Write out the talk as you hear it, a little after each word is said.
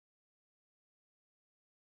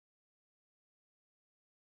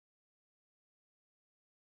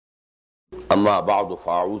اما بعد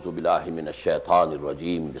فاعوذ باللہ من الشیطان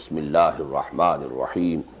الرجیم بسم اللہ الرحمن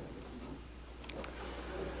الرحیم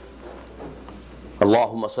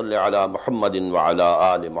اللہم صل علی محمد وعلی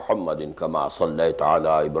آل محمد کما صلیت علی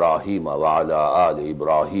ابراہیم وعلی آل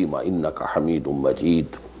ابراہیم انک حمید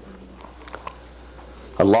مجید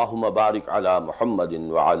اللہم بارک علی محمد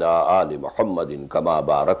وعلی آل محمد کما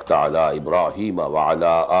بارکت علی ابراہیم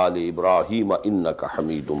وعلی آل ابراہیم انک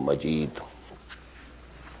حمید مجید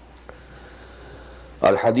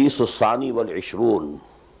الحدیث الثانی والعشرون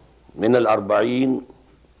من الاربعین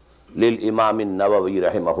للامام النووی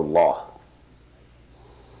رحمہ اللہ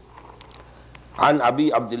عن ابی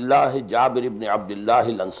عبداللہ جابر بن عبداللہ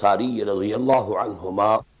الانصاری رضی اللہ عنہما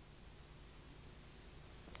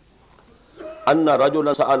ان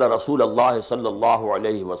رجلا سأل رسول اللہ صلی اللہ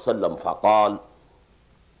علیہ وسلم فقال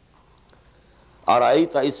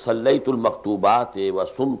ارأيت إذ صليت المكتوبات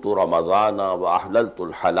وصمت رمضان وأحللت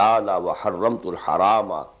الحلال وحرمت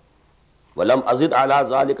الحرام ولم أزد على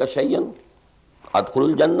ذلك شيئا أدخل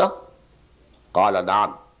الجنة؟ قال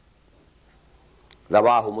نعم.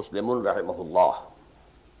 رواه مسلم رحمه الله.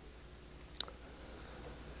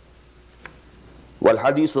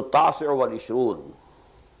 والحديث التاسع والعشرون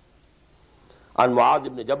عن معاذ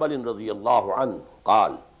بن جبل رضي الله عنه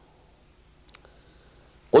قال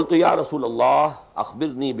قلت یا رسول اللہ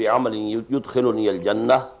اخبرنی بعمل یدخلنی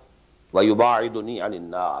الجنہ ویباعدنی عن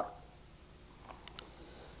النار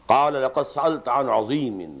قال لقد سألت عن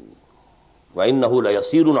عظیم وإنه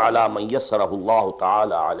لیسیر علی من یسرہ اللہ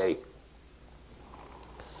تعالی علیہ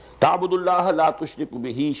تعبد اللہ لا تشرک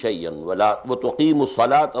به شیئا وتقیم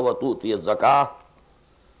الصلاة وتؤتی الزکاة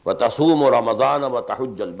وتصوم رمضان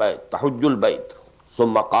وتحج البیت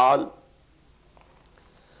ثم قال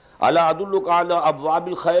الا ادلک علی ابواب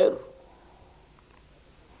الخیر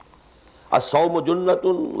الصوم جنۃ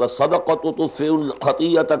والصدقۃ تطفئ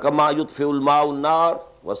الخطیۃ کما یطفئ الماء النار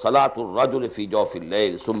وصلاۃ الرجل فی جوف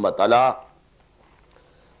الليل ثم تلا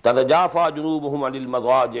تتجافى جنوبهم عن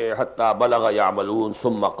المضاجع حتى بلغ يعملون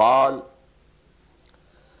ثم قال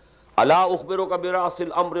الا اخبرک براس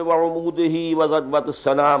الامر وعموده وذروة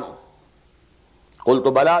السنام قلت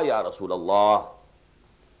بلى یا رسول اللہ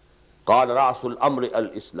قال رأس الامر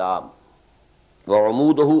الاسلام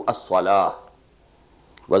وعموده الصلاة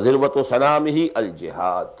وذروة سنامه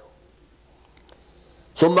الجهاد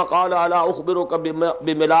ثم قال الا اخبرك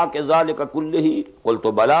بملاك ذلك كله قلت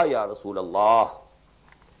بلى يا رسول الله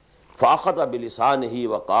فاخذ بلسانه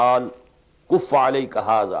وقال كف عليك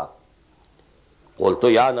هذا قلت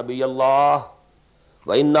يا نبي الله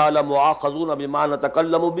وإنا لمؤاخذون بما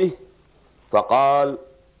نتكلم به فقال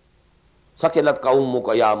ثقلتك أمك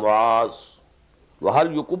يا معاذ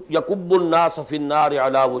وهل يكب الناس في النار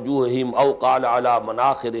على وجوههم أو قال على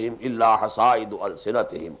مناخرهم إلا حصائد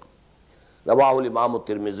ألسنتهم رواه الإمام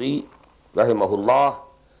الترمذي رحمه الله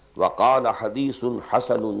وقال حديث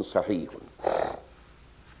حسن صحيح.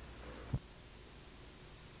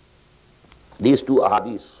 These two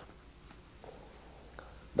ahadith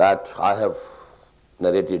that I have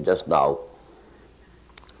narrated just now,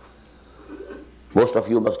 most of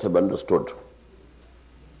you must have understood.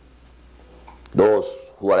 Those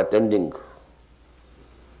who are attending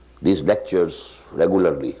these lectures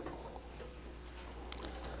regularly.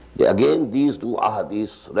 Again, these two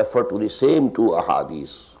ahadith refer to the same two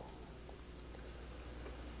ahadith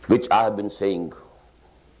which I have been saying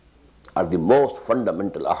are the most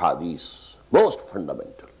fundamental ahadith, most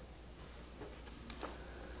fundamental.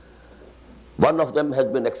 One of them has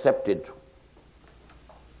been accepted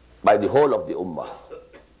by the whole of the ummah,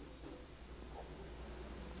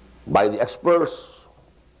 by the experts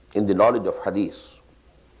in the knowledge of hadith,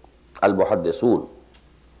 al-muhaddisun,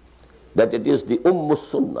 that it is the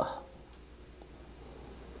sunnah,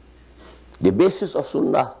 the basis of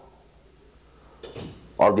sunnah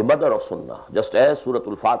or the mother of sunnah, just as Surah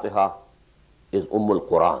al-Fatiha is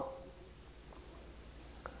Quran.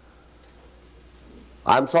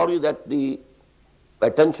 I am sorry that the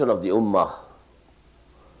attention of the ummah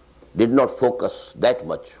did not focus that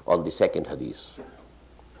much on the second hadith,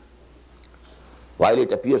 while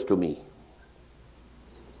it appears to me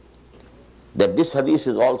that this hadith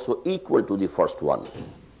is also equal to the first one,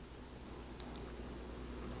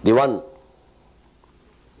 the one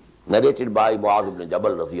narrated by Mu'adh ibn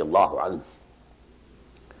Jabal radiyallahu anhu,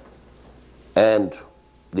 and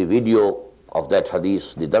the video of that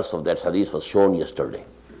hadith, the dars of that hadith was shown yesterday.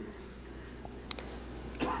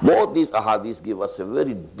 Both these ahadith give us a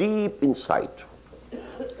very deep insight,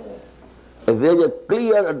 a very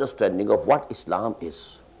clear understanding of what Islam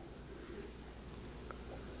is.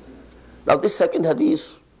 Now this second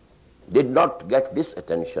hadith did not get this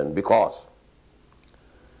attention because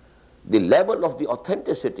the level of the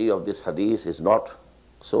authenticity of this hadith is not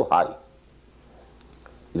so high.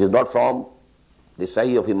 It is not from the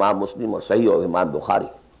Sahih of Imam Muslim or Sahih of Imam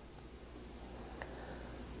Bukhari.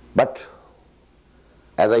 But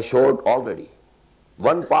as I showed already,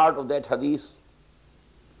 one part of that hadith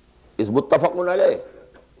is muttafaqun alayh.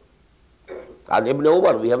 And Ibn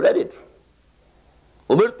Umar, we have read it.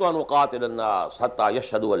 Umirtu an uqatil an-nas hatta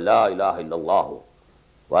yashhadu an la ilaha illallah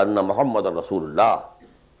wa anna Muhammadan Rasulullah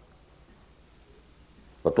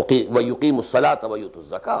wa yuqimu as-salata wa yutu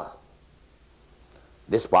az-zakah.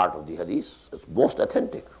 This part of the hadith is most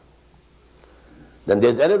authentic. Then there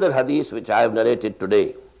is another hadith which I have narrated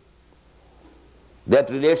today that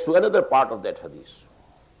relates to another part of that hadith.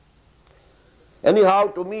 Anyhow,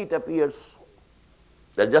 to me it appears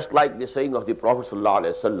that just like the saying of the Prophet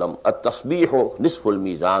ﷺ, at-tasbihu nisful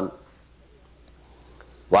mizan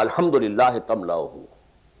wa alhamdulillahi tamla'uhu,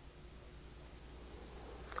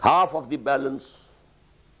 half of the balance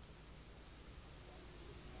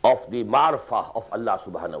of the ma'rifah of Allah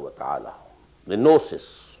subhanahu wa ta'ala, the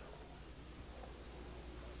gnosis.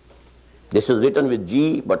 This is written with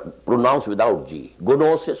G but pronounced without G.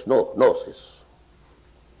 Gnosis? No, gnosis.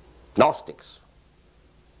 Gnostics.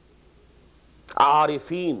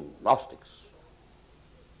 Arifin, Gnostics.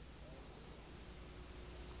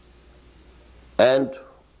 And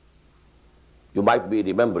you might be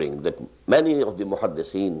remembering that many of the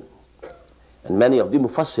muhaddiseen and many of the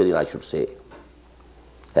mufassirin, I should say,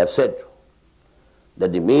 have said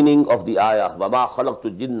that the meaning of the ayah وَمَا خَلَقْتُ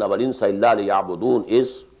الْجِنَّ وَالْإِنسَ إِلَّا لِيَعْبُدُونَ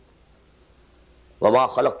is وَمَا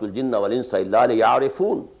خَلَقْتُ الْجِنَّ وَالْإِنسَ إِلَّا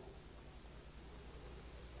لِيَعْرِفُونَ.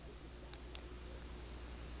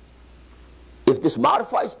 If this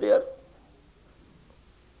ma'rifah is there,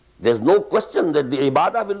 there's no question that the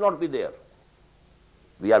ibadah will not be there.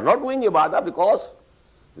 We are not doing ibadah because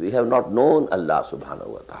we have not known Allah subhanahu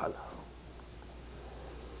wa ta'ala.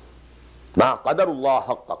 Ma qadarullah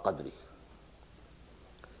haqqa qadri.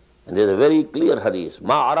 And there is a very clear hadith.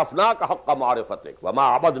 Ma arafnaka haqqa ma'rifatik wa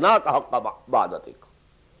ma abadnaka haqqa ba'datik.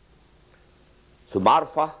 So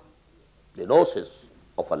ma'rifah, the gnosis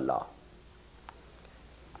of Allah,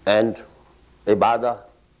 and ibadah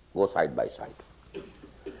go side by side.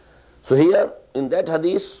 So here in that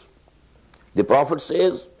hadith, the Prophet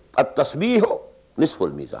says, at-tasbihu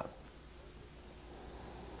nisful mizan.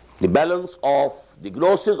 The balance of the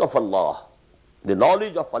gnosis of Allah, the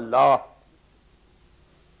knowledge of Allah,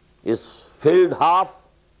 is filled half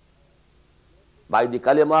by the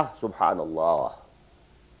kalima subhanallah,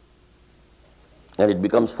 and it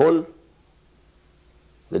becomes full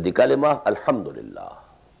with the kalima alhamdulillah.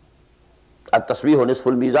 At-tasbihu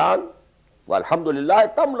nisful mizan wa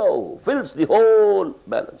alhamdulillah tamlahu, fills the whole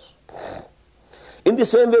balance. In the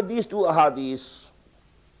same way, these two ahadith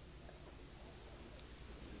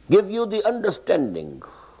give you the understanding,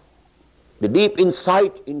 the deep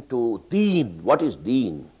insight into deen. What is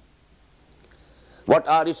deen? What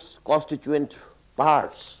are its constituent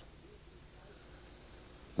parts?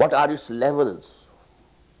 What are its levels?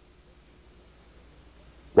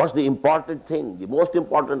 What's the important thing, the most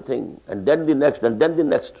important thing, and then the next, and then the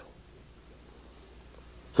next.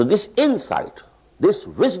 So this insight, this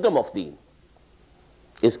wisdom of deen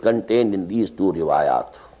is contained in these two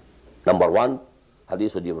riwayat. Number one,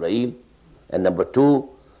 Hadith of Jibreel, and number two,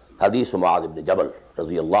 Hadith of Mu'adh ibn Jabal,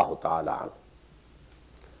 radiyallahu ta'ala anhu.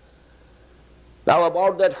 Now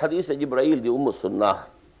about that Hadith of Jibreel, the Sunnah,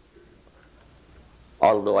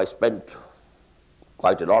 although I spent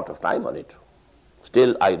quite a lot of time on it,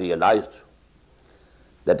 still I realized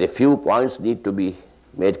that a few points need to be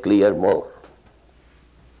made clear more.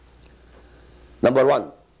 Number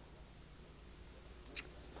one,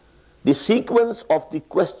 the sequence of the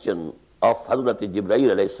question of Hazrat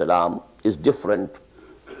Jibreel alayhi salam is different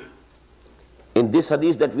in this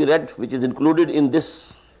hadith that we read, which is included in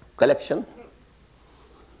this collection,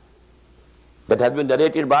 that has been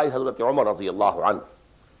narrated by Hazrat Umar radiyallahu anhu.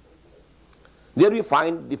 There we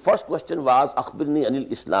find the first question was akhbirni anil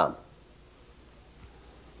Islam.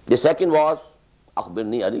 The second was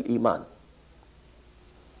akhbirni anil Iman.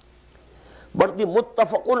 But the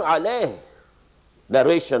muttafaqun alayh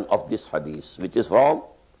narration of this hadith, which is from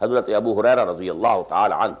Hazrat Abu Hurairah radiyallahu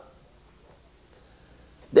ta'ala anhu,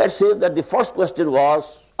 that says that the first question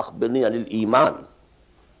was akhbirni anil Iman,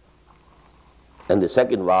 and the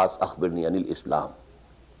second was akhbirni anil Islam.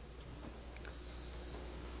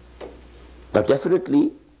 Now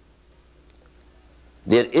definitely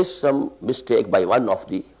there is some mistake by one of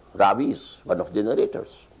the ravis, one of the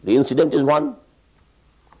narrators. The incident is one.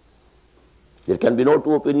 There can be no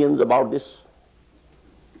two opinions about this,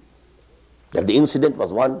 that the incident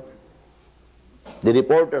was one. The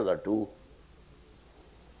reporters are two.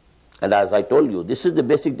 And as I told you, this is the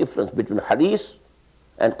basic difference between Hadith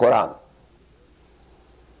and Quran.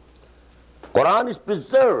 Quran is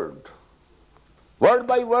preserved, word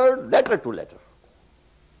by word, letter to letter.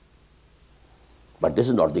 But this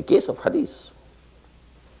is not the case of Hadith.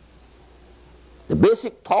 The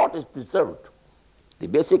basic thought is preserved. The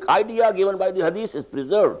basic idea given by the Hadith is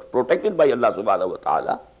preserved, protected by Allah subhanahu wa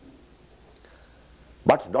ta'ala.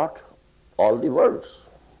 But not all the words.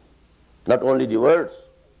 Not only the words.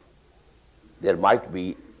 There might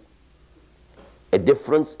be a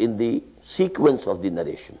difference in the sequence of the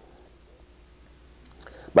narration.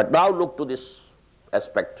 But now look to this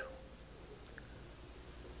aspect,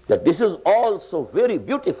 that this is also very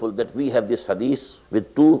beautiful that we have this hadith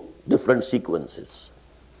with two different sequences.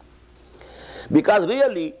 Because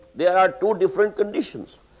really there are two different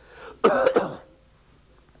conditions. A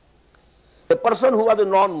person who was a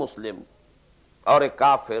non-Muslim or a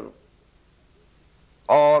kafir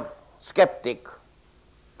or skeptic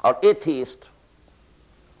or atheist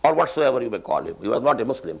or whatsoever you may call him, he was not a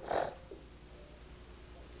Muslim.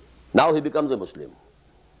 Now he becomes a Muslim.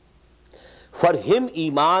 For him,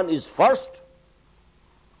 Iman is first,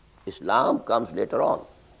 Islam comes later on.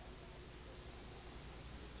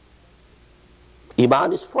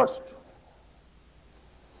 Iman is first.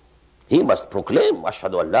 He must proclaim,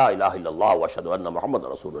 Ashhadu an la ilaha illallah wa ashhadu anna Muhammad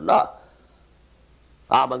Rasulullah.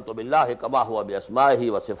 آمنت بالله كما هو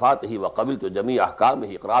بأسمائه وصفاته وقبلت جميع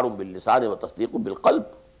أحكامه إقرار باللسان وتصديق بالقلب.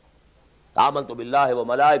 آمنت بالله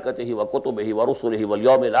وملائكته وكتبه ورسله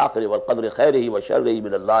واليوم الآخر والقدر خيره وشره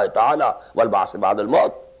من الله تعالى والبعث بعد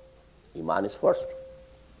الموت. Iman is first.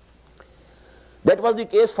 That was the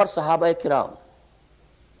case for Sahaba Kiram.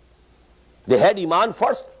 They had Iman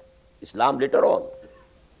first, Islam later on.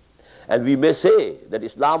 And we may say that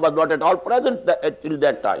Islam was not at all present till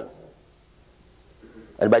that time.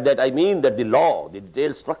 And by that I mean that the law, the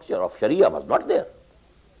detailed structure of Sharia was not there.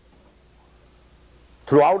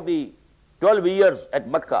 Throughout the 12 years at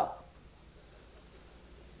Mecca,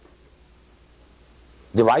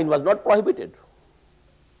 the wine was not prohibited.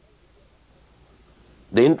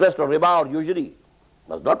 The interest of riba or usury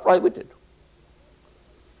was not prohibited.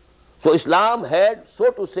 So Islam had,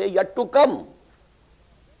 so to say, yet to come.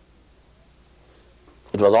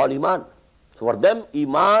 It was all Iman. So for them,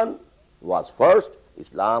 Iman was first,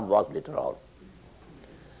 Islam was later on.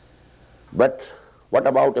 But what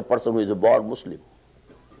about a person who is a born Muslim?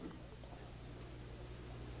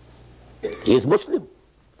 He is Muslim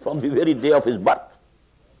from the very day of his birth.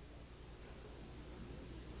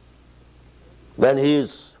 When he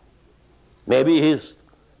is, maybe he is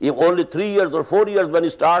only 3 years or 4 years when he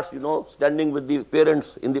starts, standing with the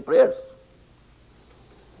parents in the prayers.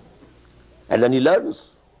 And then he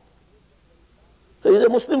learns. So he is a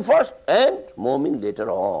Muslim first and Mu'min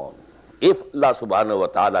later on. If Allah subhanahu wa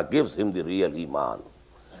ta'ala gives him the real Iman.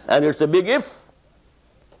 And it's a big if.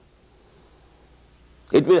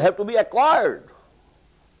 It will have to be acquired.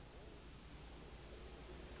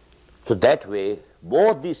 So that way,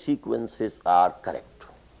 both these sequences are correct.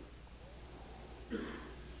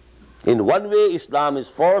 In one way, Islam is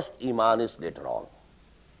first, Iman is later on.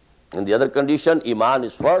 In the other condition, Iman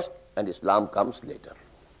is first and Islam comes later.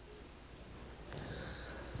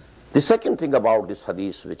 The second thing about this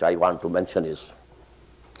hadith which I want to mention is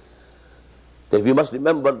that we must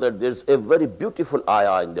remember that there is a very beautiful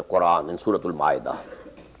ayah in the Quran, in Surah Al-Ma'idah,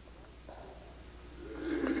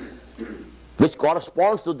 which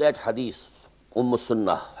corresponds to that hadith,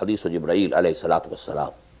 Sunnah, Hadith of Jibreel alayhi salatu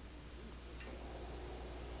wassalam.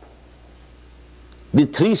 The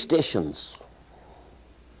three stations,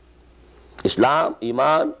 Islam,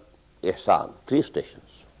 Iman, Ihsan, three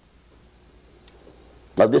stations.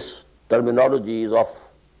 Now this terminology is of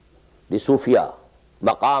the Sufia,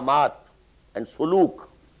 Maqamat and Suluk.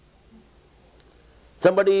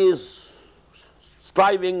 Somebody is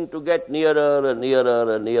striving to get nearer and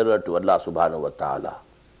nearer and nearer to Allah subhanahu wa ta'ala.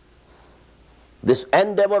 This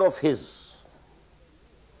endeavor of his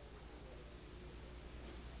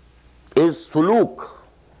is Suluk.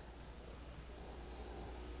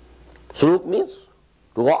 Suluk means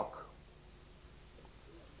to walk,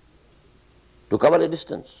 to cover a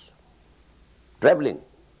distance, traveling.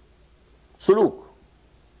 Suluk.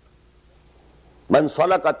 Man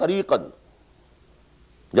salaka tariqan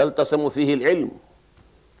yaltasimu fihi al-ilm.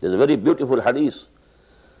 There's a very beautiful hadith.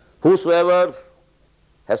 Whosoever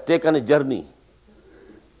has taken a journey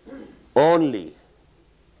only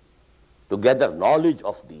to gather knowledge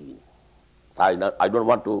of Deen. I don't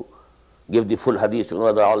want to give the full hadith,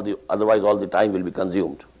 otherwise all the time will be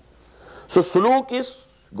consumed. So suluk is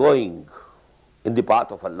going in the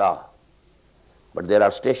path of Allah. but there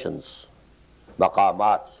are stations,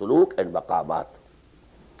 maqamat, suluk and maqamat.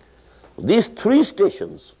 These three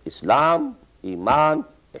stations, Islam, Iman,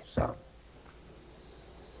 Ihsan,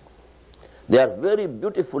 they are very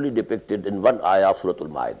beautifully depicted in one ayah of Surah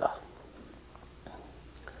Al-Ma'idah.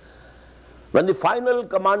 When the final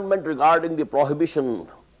commandment regarding the prohibition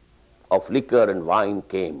of liquor and wine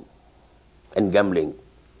came, and gambling,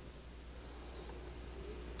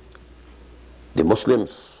 the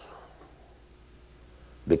Muslims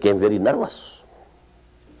became very nervous.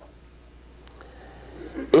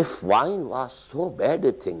 If wine was so bad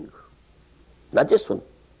a thing, najasun,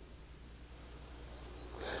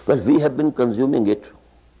 well, we have been consuming it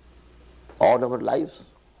all our lives.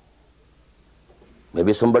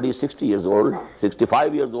 Maybe somebody is 60 years old,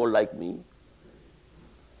 65 years old like me,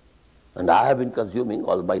 and I have been consuming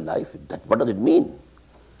all my life. What does it mean?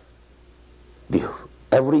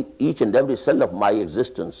 Each and every cell of my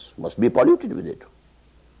existence must be polluted with it.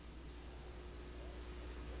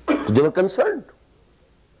 So they were concerned,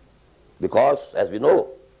 because, as we know,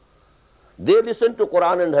 they listen to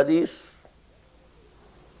Quran and Hadith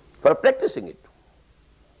for practicing it.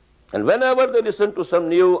 And whenever they listen to some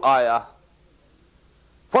new ayah,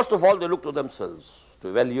 first of all they look to themselves to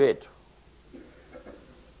evaluate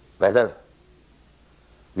whether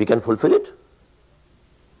we can fulfill it.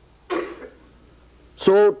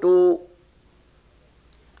 So to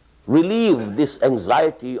relieve this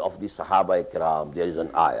anxiety of the Sahaba Ikram, there is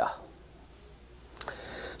an ayah.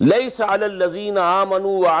 لَيْسَ عَلَى الَّذِينَ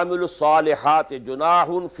آمَنُوا وَعَمِلُوا الصَّالِحَاتِ جُنَاحٌ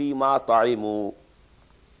فِي مَا طَعِمُوا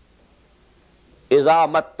إِذَا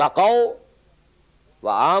مَا اتَّقَوْا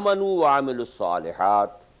وَآمَنُوا وَعَمِلُوا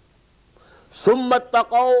الصَّالِحَاتِ ثُمَّ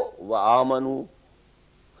اتَّقَوْا وَآمَنُوا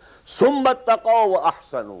ثُمَّ اتَّقَوْا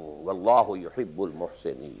وَأَحْسَنُوا وَاللَّهُ يُحِبُّ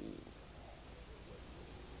الْمُحْسِنِينَ.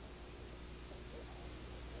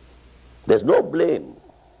 There's no blame,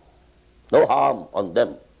 no harm on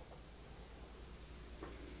them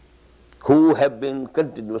who have been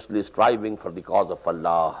continuously striving for the cause of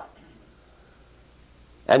Allah,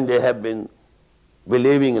 and they have been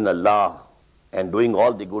believing in Allah and doing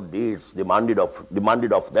all the good deeds demanded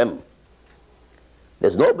of them.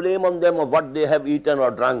 There's no blame on them of what they have eaten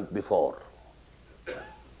or drunk before.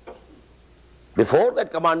 Before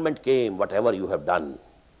that commandment came, whatever you have done,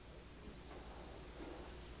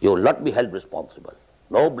 you will not be held responsible.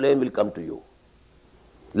 No blame will come to you.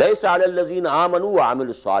 لَيْسَ عَلَى الَّذِينَ آمَنُوا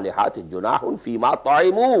وَعَمِلُوا الصَّالِحَاتِ جُنَاحٌ فِي مَا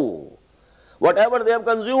طَعِمُوا. Whatever they have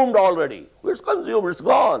consumed already, it's consumed, it's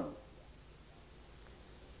gone.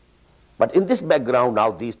 But in this background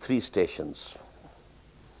now, these three stations.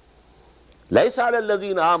 لَيْسَ عَلَى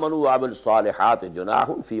الَّذِينَ آمَنُوا وَعَمِلُوا الصَّالِحَاتِ جُنَاحٌ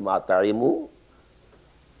فِي مَا طَعِمُوا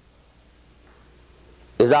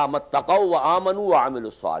إِذَا مَا اتَّقَوْا وَآمَنُوا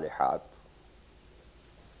وَعَمِلُوا الصَّالِحَاتِ.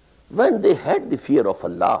 When they had the fear of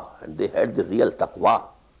Allah and they had the real taqwa,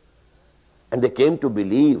 and they came to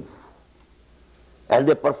believe, and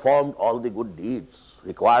they performed all the good deeds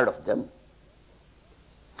required of them.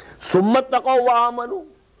 ثُمَّ اتَّقَوْا وَآمَنُوا.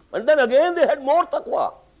 And then again they had more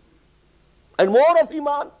taqwa and more of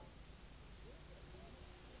iman.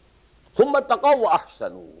 ثُمَّ اتَّقَوْا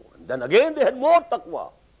وَأَحْسَنُوا. And then again they had more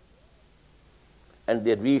taqwa. And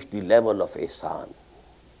they reached the level of ihsan.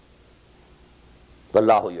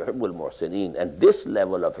 وَاللَّهُ يُحِبُّ الْمُحْسِنِينَ. And this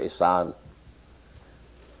level of ihsan,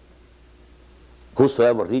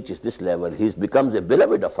 whosoever reaches this level, he becomes a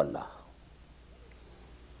beloved of Allah.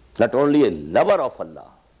 Not only a lover of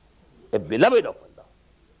Allah, a beloved of Allah.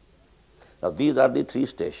 Now these are the three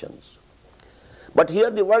stations. But here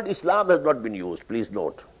the word Islam has not been used, please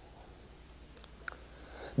note.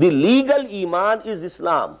 The legal iman is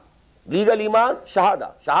Islam. Legal iman,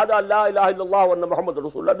 shahada. Shahada Allah ilaha illallah wa anna Muhammad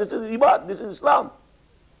Rasulullah. This is iman, this is Islam.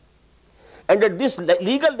 And at this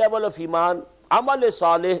legal level of iman,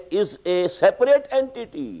 Amal-e-Saleh is a separate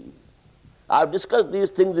entity. I have discussed these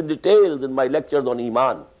things in detail in my lectures on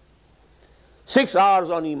iman. 6 hours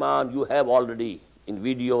on iman you have already in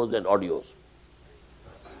videos and audios.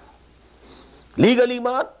 Legal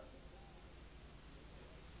iman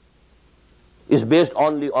is based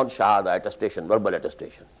only on shahada, attestation, verbal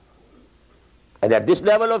attestation. And at this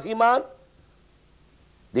level of iman,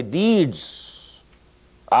 the deeds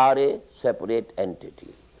are a separate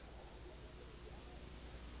entity.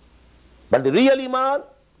 But the real iman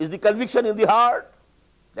is the conviction in the heart.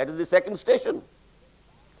 That is the second station.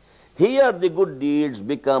 Here the good deeds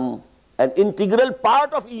become an integral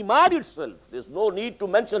part of iman itself. There is no need to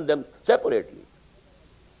mention them separately.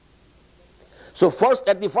 So first,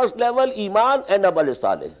 at the first level, iman and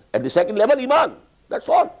amal-e-saleh. At the second level, iman. That's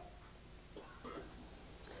all.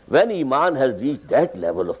 When iman has reached that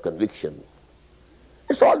level of conviction,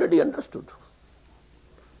 it's already understood.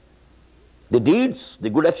 the deeds, the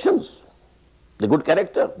good actions, the good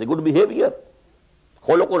character, the good behavior,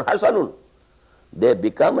 khuluqun hasanun, they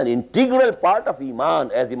become an integral part of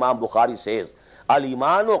Iman, as Imam Bukhari says,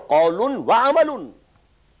 al-imanu qawlun wa amalun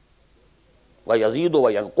wa yazidu wa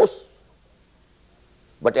yanqus.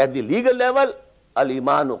 But at the legal level,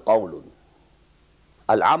 al-imanu qawlun.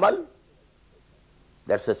 Al-amal,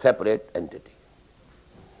 that's a separate entity.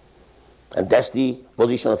 And that's the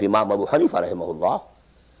position of Imam Abu Hanifa rahimahullah.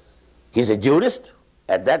 He's a jurist.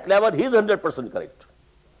 At that level, he is 100% correct.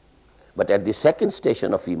 But at the second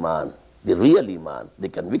station of Iman, the real Iman, the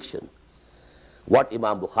conviction, what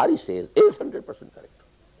Imam Bukhari says is 100% correct.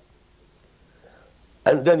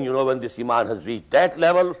 And then, when this Iman has reached that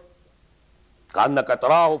level, كَأَنَّكَ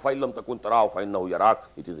تَرَاهُ فَإِن لَمْ تَكُنْ تَرَاهُ فَإِنَّهُ يَرَاكَ,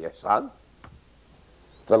 it is ihsan.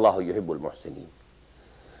 Allahu yuhibbul muhsinin.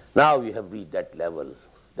 Now you have reached that level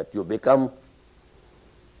that you become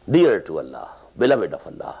dear to Allah, beloved of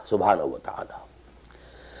Allah subhanahu wa ta'ala.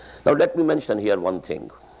 Now let me mention here one thing.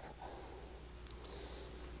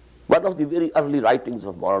 One of the very early writings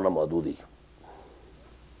of Maulana Maududi,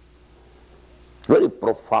 very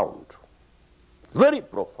profound, very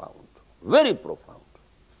profound, very profound.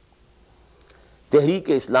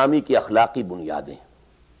 Tehreek-e-Islami ki akhlaqi bunyadein.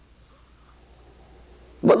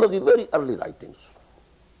 One of the very early writings.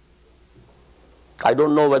 I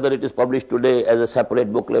don't know whether it is published today as a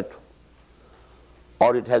separate booklet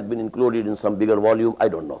or it has been included in some bigger volume, I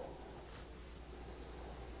don't know.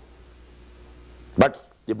 But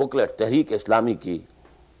the booklet, Tehreek-e-Islami ki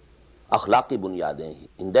akhlaqi bunyadein,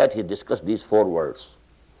 in that he discussed these 4 words: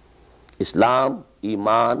 Islam,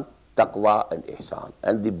 Iman, Taqwa and Ihsan.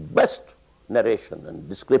 And the best narration and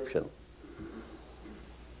description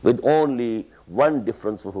with only one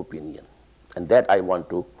difference of opinion, and that I want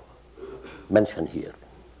to mention here.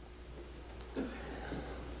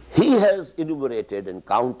 He has enumerated and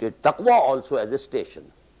counted Taqwa also as a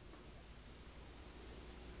station.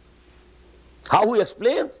 How he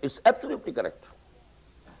explains, it's absolutely correct.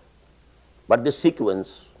 But the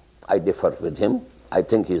sequence, I differ with him. I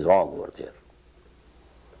think he's wrong over there.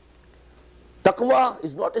 Taqwa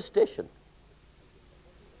is not a station.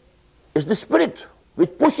 It's the spirit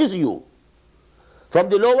which pushes you from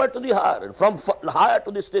the lower to the higher and from higher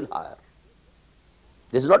to the still higher.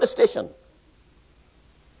 This is not a station.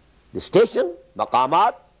 The station,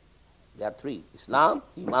 maqamat, there are 3: Islam,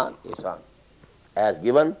 Iman, Ihsan, as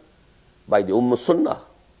given by the Sunnah,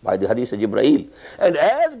 by the Hadith of Jibreel, and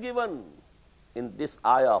as given in this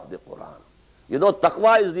ayah of the Quran.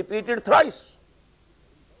 Taqwa is repeated thrice.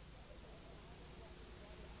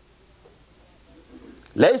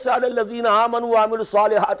 لَيْسَ عَلَى الَّذِينَ آمَنُوا وَعَمِلُوا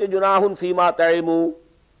الصَّالِحَاتِ جُنَاحٌ فِيمَا طَعِمُوا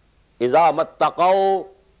إِذَا مَا اتَّقَوْا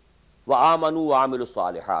وَآمَنُوا وَعَمِلُوا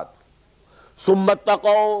الصَّالِحَاتِ ثُمَّ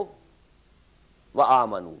اتَّقَوْا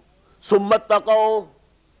وَآمَنُوا ثُمَّ اتَّقَوْا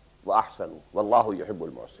وَأَحْسَنُوا وَاللَّهُ يُحِبُّ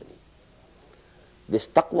الْمُحْسِنِينَ. This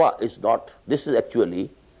taqwa is not, this is actually,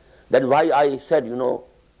 that's why I said,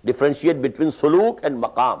 differentiate between suluk and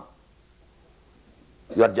maqam.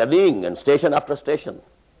 You are journeying and station after station,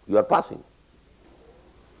 you are passing.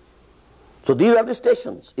 So these are the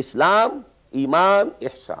stations: Islam, Iman,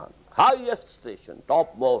 Ihsan. Highest station,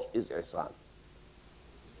 topmost is Ihsan.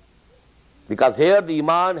 Because here the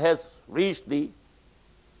Iman has reached the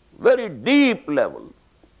very deep level.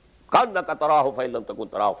 كَأَنَّكَ تَرَاهُ فَإِن لَمْ تَكُنْ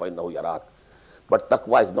تَرَاهُ فَإِنَّهُ يَرَاكَ. But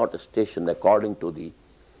taqwa is not a station according to the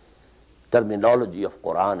terminology of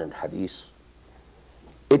Quran and Hadith.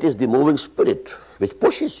 It is the moving spirit which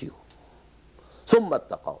pushes you. ثُمَّ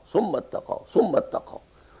اتَّقَوْا ثُمَّ اتَّقَوْا ثُمَّ اتَّقَوْا.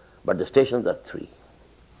 But the stations are 3.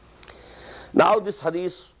 Now this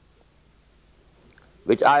hadith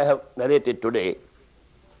which I have narrated today,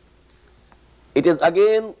 it is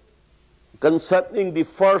again concerning the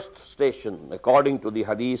first station according to the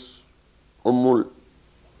hadith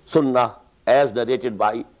Sunnah as narrated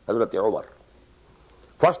by Hazrat Umar.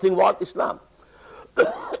 First thing was Islam.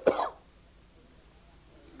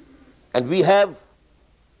 And we have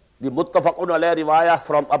the muttafaqun alayh riwayah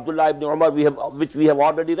from Abdullah ibn Umar, which we have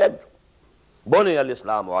already read. Buni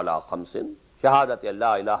al-Islamu ala khamsin, shahadati an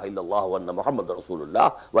la ilaha illallah wa anna Muhammad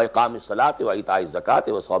Rasulullah, wa iqami salati wa ita'i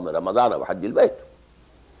zakati wa sawmi Ramadan wa hajjil bayt.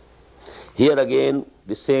 Here again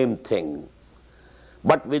the same thing,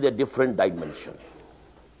 but with a different dimension.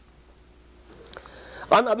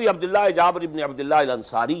 An Abi Abdullah Jabir ibn Abdullah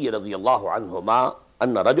al-Ansari radiyallahu anhuma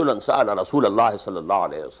anna rajulan sa'ala Rasulullah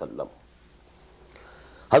sallallahu alayhi wa sallam.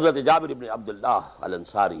 Hazrat Jabir ibn Abdullah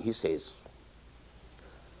al-Ansari, he says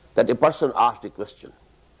that a person asked a question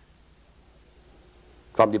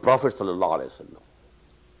from the Prophet sallallahu alayhi wa sallam.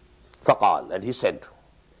 Faqal, and he said,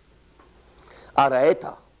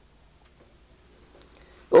 Ara'ayta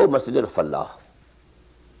Oh Messenger of Allah,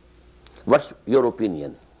 what's your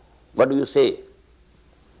opinion? What do you say?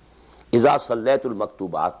 إِذَا صَلَّيْتُ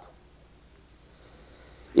الْمَكْتُوبَاتِ,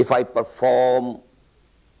 if I perform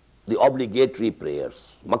the obligatory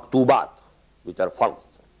prayers, maktubat, which are fard,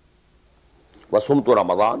 وَصُمْتُ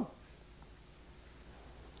Ramadan,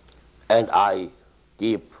 and I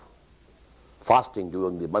keep fasting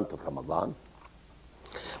during the month of Ramadan,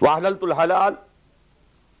 وَأَحْلَلْتُ الْحَلَالِ,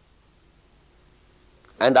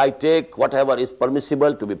 and I take whatever is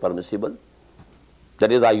permissible to be permissible,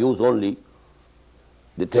 that is, I use only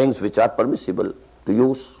the things which are permissible to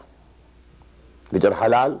use, which are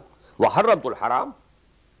halal, وَحَرَّمْتُ الْحَرَامِ,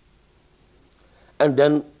 and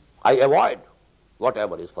then I avoid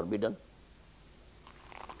whatever is forbidden.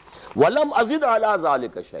 وَلَمْ أَزِدْ عَلَى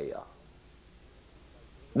ذَلِكَ شَيْئًا.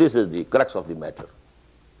 This is the crux of the matter.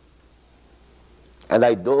 And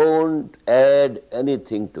I don't add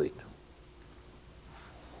anything to it.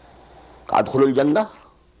 أَدْخُلُ الْجَنَّةِ,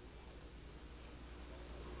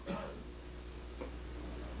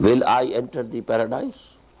 will I enter the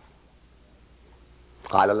paradise?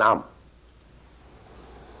 قَالَ نَعَمْ.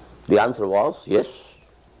 The answer was yes.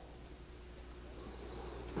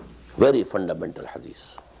 Very fundamental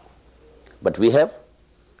hadith. But we have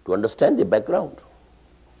to understand the background.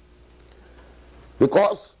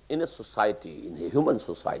 Because in a society, in a human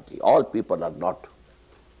society, all people are not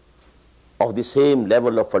of the same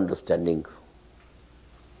level of understanding.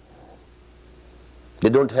 They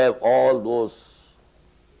don't have all those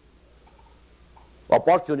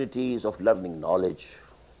opportunities of learning knowledge.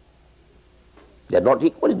 They are not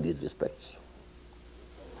equal in these respects.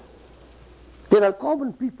 There are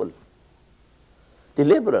common people, the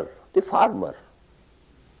laborer, the farmer.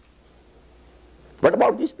 What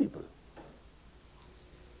about these people?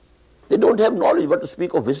 They don't have knowledge, what to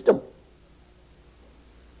speak of wisdom.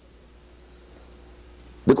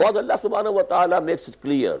 Because Allah subhanahu wa ta'ala makes it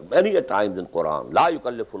clear many a times in Quran, لا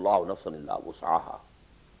يكلف الله نفسا إلا وسعها.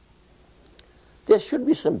 There should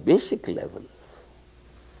be some basic level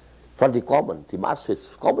for the common, the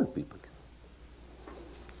masses, common people.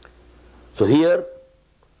 So here,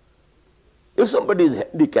 if somebody is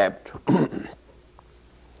handicapped,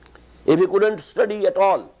 if he couldn't study at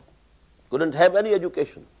all, couldn't have any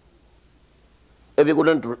education, if he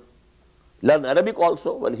couldn't learn Arabic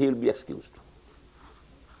also, well, he will be excused.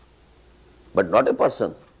 But not a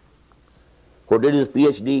person who did his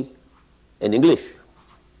PhD in English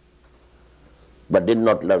but did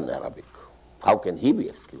not learn Arabic. How can he be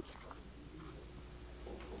excused?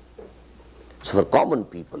 So for common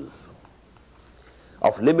people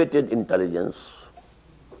of limited intelligence,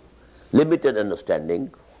 limited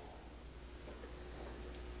understanding,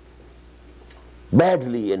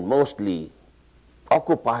 badly and mostly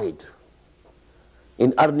occupied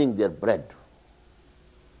in earning their bread,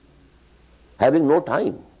 having no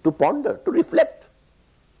time to ponder, to reflect,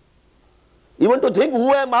 even to think,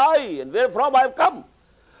 who am I and where from I have come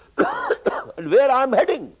and where I am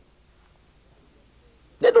heading.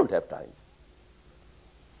 They don't have time.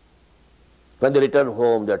 When they return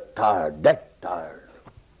home, they are tired, dead tired.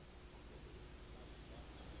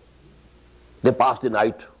 They pass the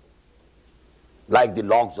night like the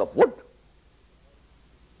logs of wood.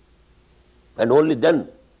 And only then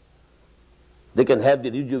they can have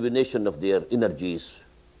the rejuvenation of their energies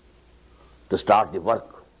to start the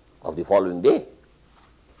work of the following day.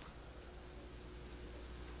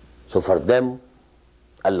 So for them,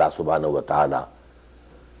 Allah subhanahu wa ta'ala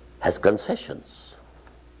has concessions.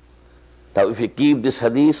 Now if you keep this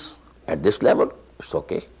hadith at this level, it's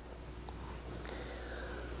okay.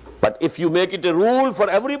 But if you make it a rule for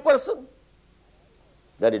every person,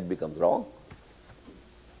 then it becomes wrong.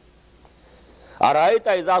 أَرَأَيْتَ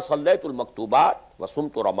إِذَا صَلَّيْتُ الْمَكْتُوبَاتِ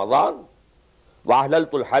وَصُمْتُ رَمَضَانَ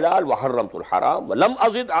وَأَحْلَلْتُ الْحَلَالَ وَحَرَّمْتُ الْحَرَامَ وَلَمْ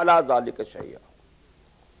أَزِدْ عَلَى ذَلِكَ شَيْئًا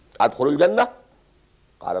أَدْخُلُ الْجَنَّةِ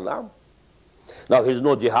قَالَ نَعَمْ. Now there is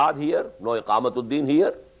no jihad here, no iqamatuddin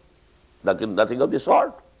here, nothing of the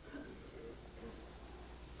sort.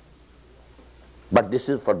 But this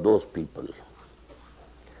is for those people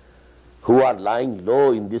who are lying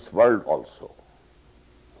low in this world also.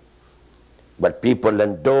 But people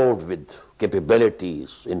endowed with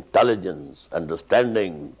capabilities, intelligence,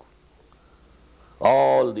 understanding,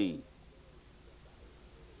 all the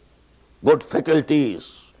good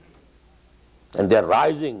faculties, and they are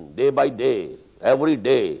rising day by day, every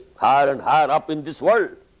day, higher and higher up in this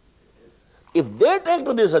world. If they take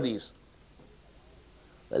to this hadith,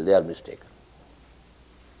 well, they are mistaken.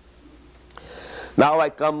 Now I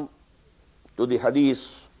come to the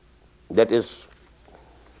hadith that is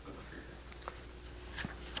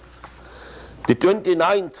the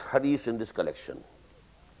 29th hadith in this collection.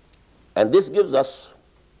 And this gives us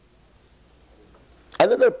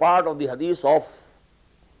another part of the hadith of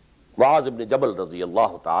Muaz ibn Jabal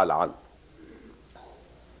radiyallahu ta'ala an.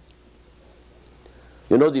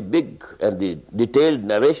 You know the big and the detailed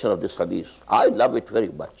narration of this hadith. I love it very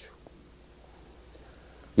much.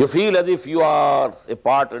 You feel as if you are a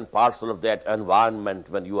part and parcel of that environment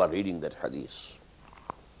when you are reading that hadith.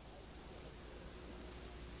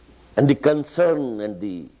 And the concern and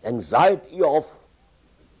the anxiety of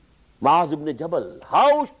Muaz ibn Jabal.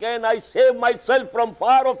 How can I save myself from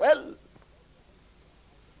fire of hell?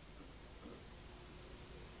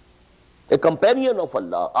 A companion of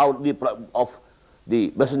Allah, of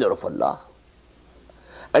the Messenger of Allah.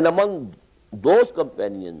 And among those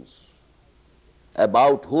companions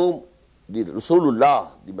about whom the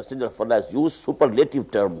Rasulullah, the Messenger of Allah, has used superlative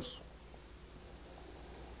terms.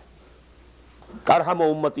 Karhama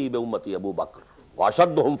ummati bi ummati Abu Bakr, wa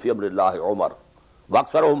ashadduhum fi amrillahi Umar, wa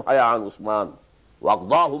aktharuhum haya'an Usman, wa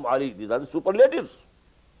aqdahum Ali. These are the superlatives.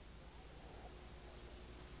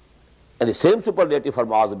 And the same superlative for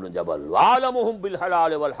Muaz ibn Jabal. Wa alamuhum bil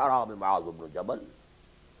halal wal haram Muaz ibn Jabal.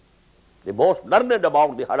 The most learned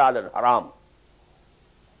about the halal and haram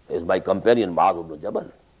is my companion Muaz ibn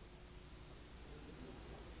Jabal.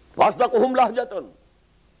 Wasdaquhum lahjatan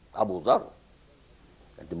Abu Dhar.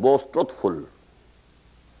 And the most truthful,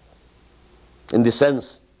 in the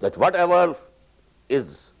sense that whatever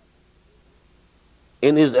is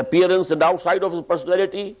in his appearance and outside of his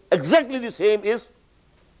personality, exactly the same is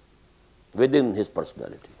within his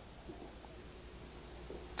personality.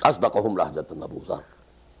 Asdaqahum lahjatan Abu Dhar.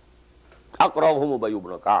 Aqra'uhum Ubay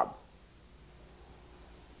ibn Ka'b.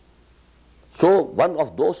 So one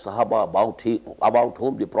of those Sahaba about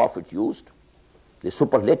whom the Prophet used the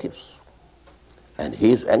superlatives, and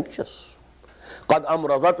he is anxious. قَدْ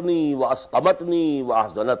أَمْرَضَتْنِي وَأَسْقَمَتْنِي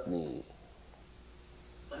وَأَحْزَنَتْنِي.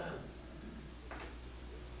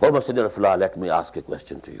 O Messenger of Allah, let me ask a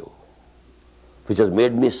question to you, which has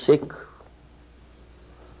made me sick.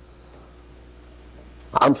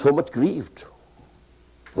 I'm so much grieved.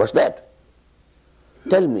 What's that?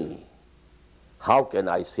 Tell me, how can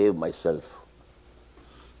I save myself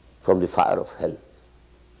from the fire of hell?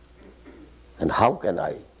 And how can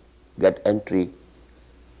I get entry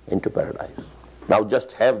into paradise? Now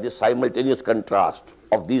just have this simultaneous contrast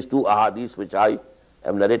of these two ahadith which I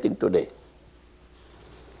am narrating today.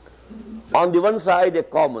 On the one side, a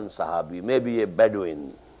common Sahabi, maybe a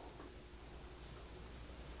Bedouin,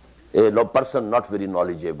 a person not very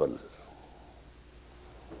knowledgeable.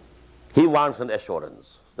 He wants an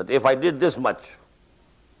assurance that if I did this much,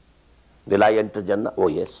 will I enter Jannah? Oh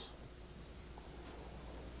yes.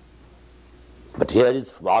 But here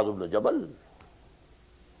is Muaz ibn Jabal.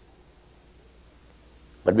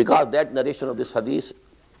 But because that narration of this hadith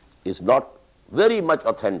is not very much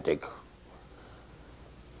authentic,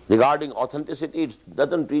 regarding authenticity, it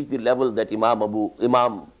doesn't reach the level that Imam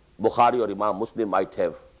Bukhari or Imam Muslim might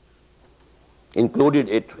have included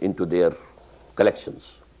it into their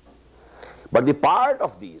collections. But the part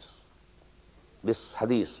of this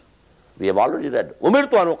hadith, we have already read.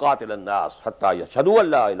 Umirtu an uqatila an-nas hatta yashhadu an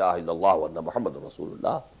la ilaha illallah wa anna Muhammadan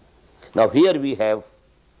Rasulullah. Now here we have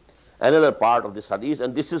another part of this hadith,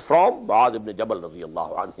 and this is from Muaz ibn Jabal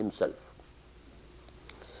radiyallahu anhu himself.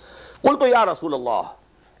 Qultu ya Rasulullah.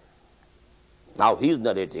 Now he is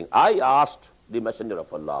narrating. I asked the Messenger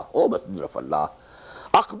of Allah, O Messenger of Allah,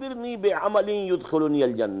 akhbirni bi'amalin yudkhiluni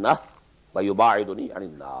al-jannah wa yuba'iduni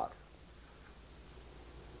anil nar.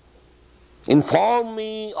 Inform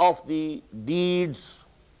me of the deeds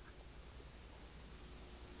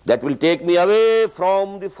that will take me away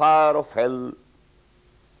from the fire of hell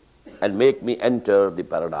and make me enter the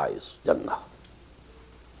paradise, Jannah.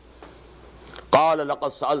 قال لقد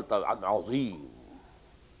سألت عن عظيم.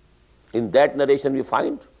 In that narration we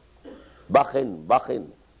find bakhin.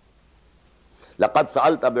 لقد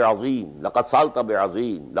سألت بعظيم, لقد سألت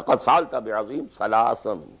بعظيم, لقد سألت بعظيم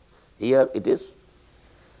ثلاثا. Here it is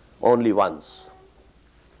only once.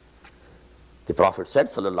 The Prophet said,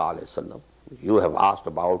 sallallahu alaihi wasallam, you have asked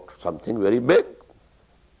about something very big.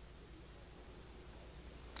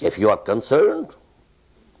 If you are concerned,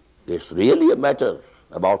 it's really a matter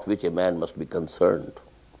about which a man must be concerned.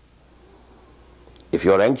 If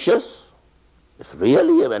you are anxious, it's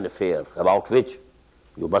really an affair about which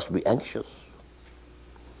you must be anxious.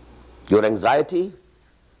 Your anxiety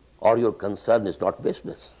or your concern is not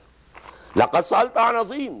business. لَقَدْ سَأَلْتَ عَنْ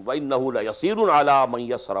عَظِيمٍ وَإِنَّهُ لَيَسِيرٌ عَلَى مَنْ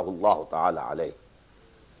يَسَّرَهُ اللَّهُ تَعَالَى عَلَيْهِ.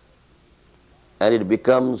 And it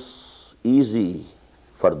becomes easy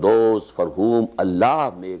for those for whom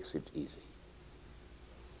Allah makes it easy.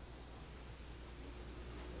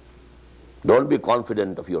 Don't be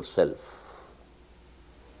confident of yourself.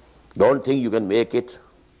 Don't think you can make it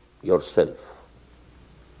yourself.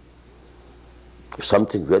 It's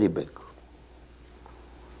something very big.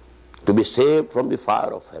 To be saved from the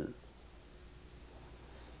fire of hell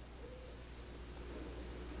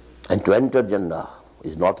and to enter Jannah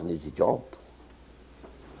is not an easy job.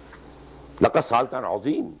 لَقَدْ سَأَلْتَ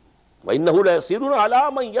عَظِيمٌ وَإِنَّهُ لَيَسِيرٌ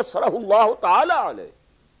عَلَى مَنْ يَسَّرَهُ اللَّهُ تَعَالَى عَلَيْهِ.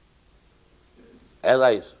 As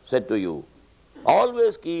I said to you,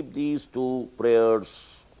 always keep these two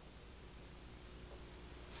prayers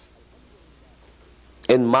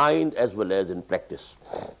in mind as well as in practice.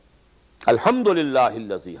 Alhamdulillahi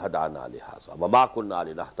allazi hadana lihaza wa ma kunna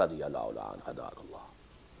linahtadiya lawla an hadana Allah.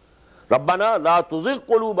 Rabbana la tuzigh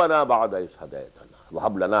qulubana ba'da idh hadaytana wa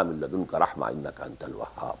hab lana min ladunka rahma innaka antal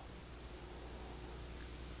wahhab.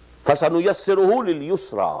 Fasanuyassiruhu lil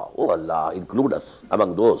yusra. Oh Allah, include us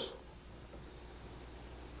among those.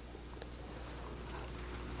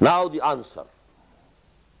 Now the answer.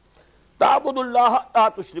 Ta'budullaha la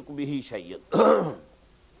tushriku bihi shay'an.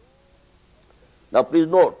 Now please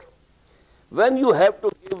note, when you have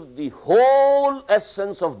to give the whole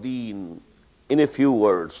essence of deen in a few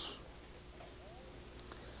words,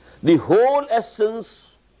 the whole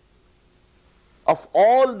essence of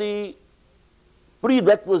all the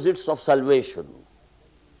prerequisites of salvation,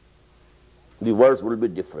 the words will be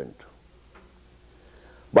different.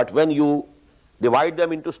 But when you divide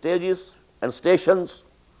them into stages and stations,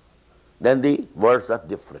 then the words are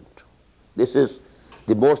different. This is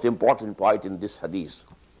the most important point in this hadith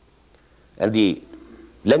and the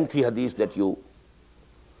lengthy hadith that you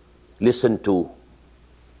listened to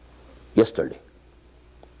yesterday,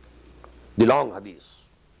 the long hadith.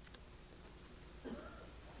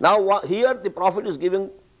 Now here the Prophet is giving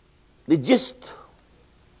the gist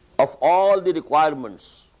of all the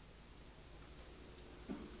requirements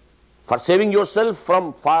for saving yourself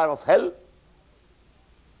from fire of hell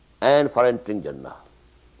and for entering Jannah.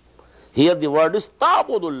 Here the word is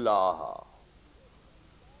ta'budullah.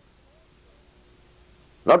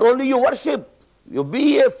 Not only you worship, you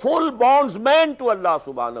be a full bondsman to Allah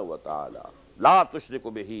subhanahu wa ta'ala. La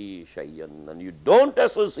tushriku bihi shay'an, and you don't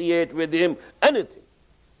associate with him anything.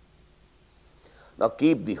 Now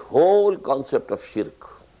keep the whole concept of shirk.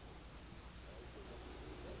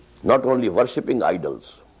 Not only worshipping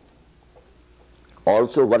idols,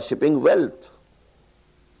 also worshipping wealth.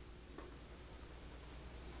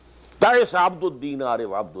 Ta'is abdud dinari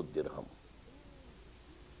wa abdud dirham.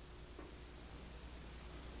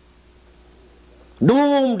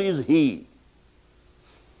 Doomed is he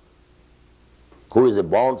who is a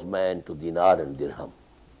bondsman to dinar and dirham.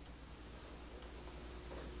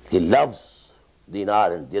 He loves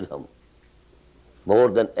dinar and dirham more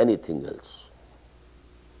than anything else.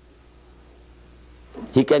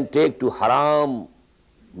 He can take to haram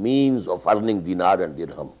means of earning dinar and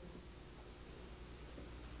dirham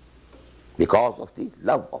because of the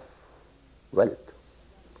love of wealth.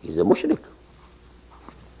 He is a mushrik.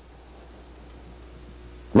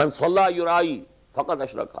 Man salla yurai faqad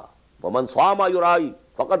ashraka, wa man sama yurai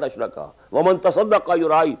faqad ashraka, wa man tasaddaqa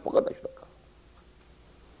yurai faqad ashraka.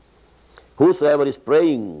 Whosoever is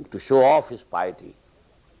praying to show off his piety,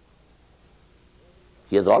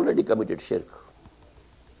 he has already committed shirk.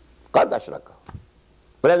 Qad ashraka.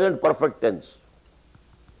 Present perfect tense.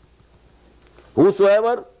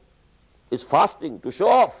 Whosoever is fasting to show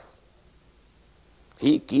off,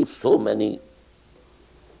 he keeps so many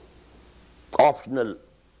optional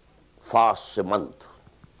fasts a month.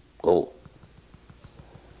 Oh.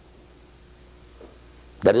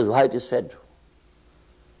 That is why it is said,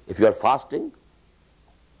 if you are fasting,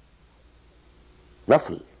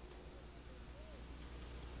 nafl,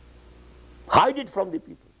 hide it from the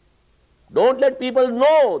people. Don't let people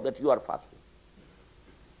know that you are fasting.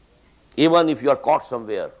 Even if you are caught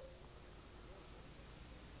somewhere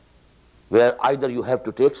where either you have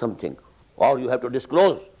to take something or you have to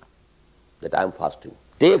disclose that I am fasting.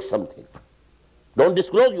 Take something. Don't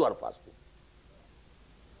disclose you are fasting.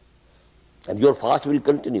 And your fast will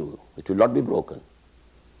continue. It will not be broken.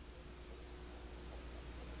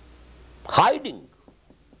 Hiding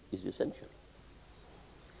is essential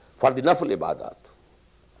for the nafl ibadat.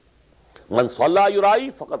 Man salla yurai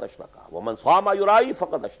faqad ashraka, wa man sama yurai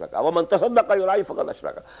faqad ashraka, wa man tasaddaqa yurai faqad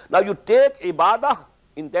ashraka. Now you take ibadah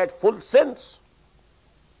in that full sense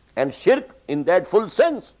and shirk in that full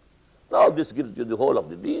sense. Now this gives you the whole of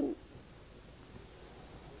the deen.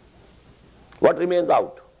 What remains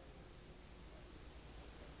out?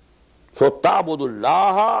 So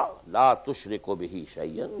ta'budullaha la tushriku bihi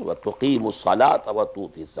shay'an wa tuqimu salata wa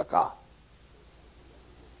tuti zakah.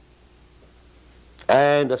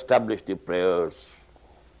 and establish the prayers,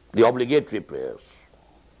 the obligatory prayers,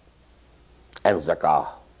 and zakah.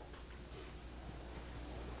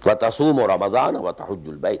 وَتَصُومُ رَمَضَانَ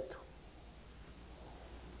وَتَحُجُّ الْبَيْتِ,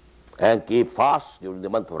 and keep fast during the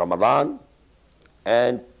month of Ramadan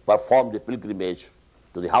and perform the pilgrimage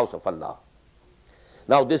to the house of Allah.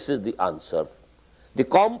 Now this is the answer, the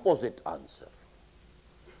composite answer,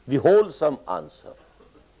 the wholesome answer,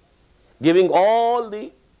 giving all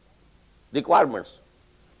the requirements.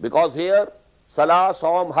 Because here, Salah,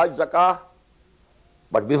 Saum, Hajj, Zakah,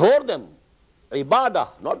 but before them,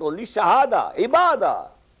 Ibadah, not only Shahada, Ibadah.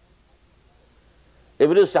 If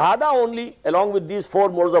it is Shahada only, along with these four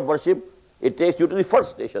modes of worship, it takes you to the first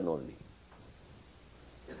station only.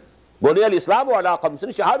 بُنِيَ الْإِسْلَامُ عَلَىٰ خَمْسٍ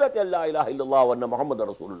شَهَادَةِ أَن لَا إِلَٰهَ إِلَّا اللَّهُ وَأَنَّ مُحَمَّدًا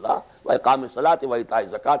رَسُولُ اللَّهِ وَإِقَامِ الصَّلَاةِ وَإِيتَاءِ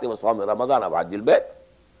الزَّكَاةِ وَصَوْمِ رَمَضَانَ وَحَجِّ الْبَيْتِ.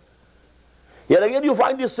 Here again you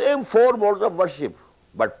find the same four modes of worship,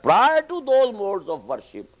 but prior to those modes of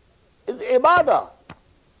worship is ibadah,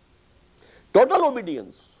 total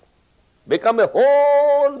obedience. Become a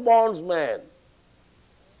whole bondsman,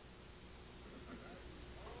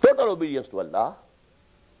 total obedience to Allah,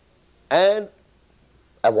 and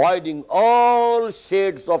avoiding all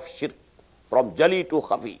shades of shirk from jali to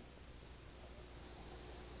khafi.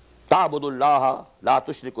 تَعْبُدُ اللَّهَ لَا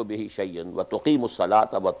تُشْرِكُ بِهِ شَيْئًا وَتُقِيمُ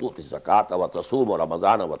الصَّلَاةَ وَتُؤْتِ الزَّكَاةَ وَتَصُومُ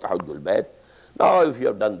رَمَضَانَ وَتَحُجُّ الْبَيْتِ. Now if you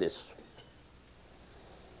have done this,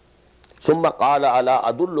 ثُمَّ قَالَ أَلَا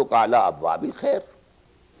أَدُلُّكَ عَلَىٰ أَبْوَابِ الْخَيْرِ.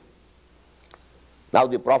 Now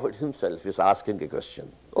the Prophet himself is asking a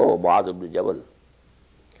question. Oh, Mu'adh ibn Jabal,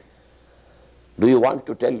 do you want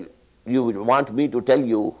me to tell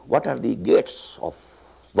you what are the gates of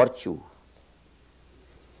virtue?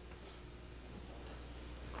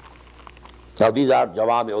 Now these are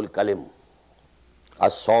Jawami'ul Kalim.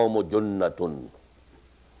 As-sawmu junnatun.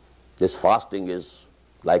 This fasting is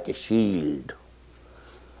like a shield.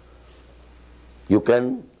 You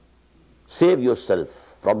can save yourself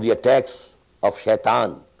from the attacks of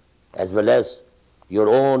shaitan as well as your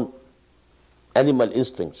own animal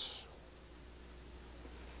instincts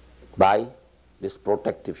by this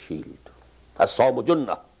protective shield. As-sawmu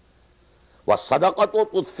junnah.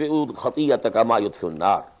 Was-sadaqatu tudfi'u al-khati'ata kama yudfi'u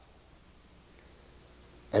an-nar.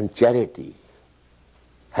 And charity,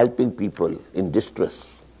 helping people in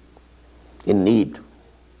distress, in need,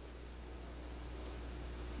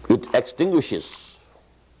 it extinguishes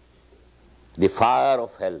the fire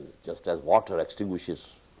of hell, just as water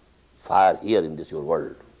extinguishes fire here in this your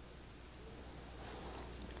world.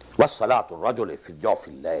 وَالصَّلَاةُ الرَّجُلِ فِي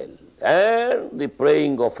جَوْفِ اللَّيْلِ, and the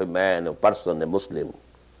praying of a man, a person, a Muslim,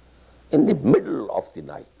 in the middle of the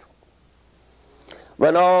night,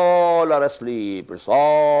 when all are asleep, it's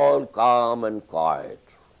all calm and quiet.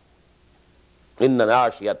 إِنَّ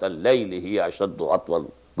نَاشِيَةَ اللَّيْلِ هِيَ أَشَدُّ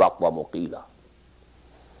أَطْوَلُ وَأَقْوَمُ قِيلًا.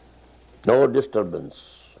 No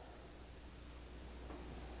disturbance.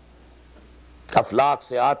 अफलाक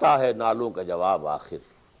से आता है नालों का जवाब आखिर,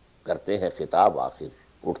 करते हैं खिताब आखिर,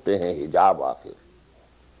 उठते हैं हिजाब आखिर.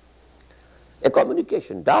 A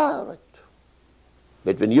communication direct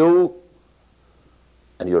between you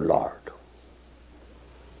and your Lord.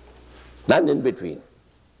 None in between.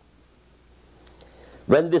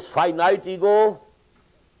 When this finite ego,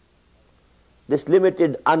 this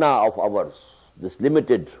limited ana of ours, this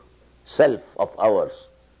limited self of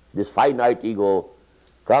ours, this finite ego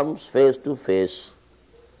comes face to face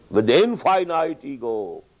with the infinite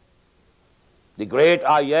ego, the great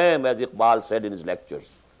I am, as Iqbal said in his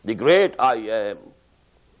lectures, the great I am.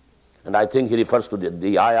 And I think he refers to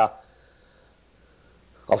the ayah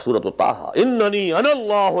of Surah Taha. Innani ana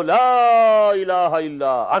Allahu la ilaha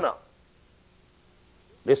illa ana.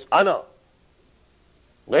 This ana,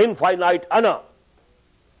 the infinite ana,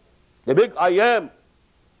 the big I am.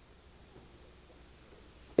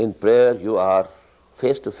 In prayer you are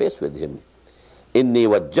face to face with him. Inni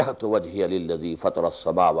wajjahtu wajhiya lilladhi fatara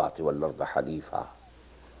as-samawati wal-arda hanifa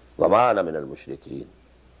wa ma ana min al-mushrikeen.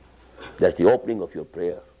 That's the opening of your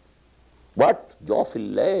prayer. What?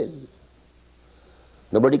 Jawfil layl.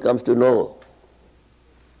 Nobody comes to know.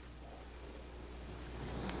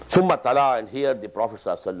 Summa tala, and here the Prophet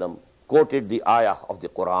ﷺ quoted the ayah of the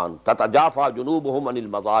Quran, تَتَجَافَى جُنُوبُهُمْ عَنِ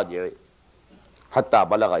الْمَضَاجِعِ حَتَّى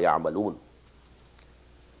بَلَغَ يَعْمَلُونَ.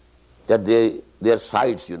 That their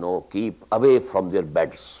sides, keep away from their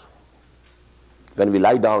beds. When we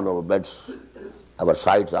lie down on our beds, our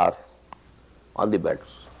sides are on the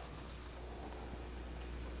beds.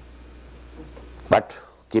 But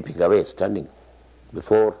keeping away, standing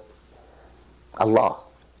before Allah,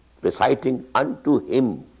 reciting unto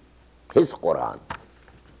Him His Quran.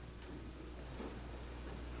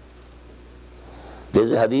 There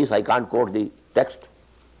is a hadith, I can't quote the text.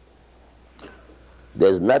 There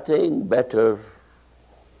is nothing better,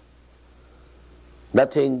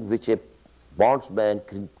 nothing which a bondsman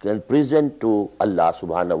can present to Allah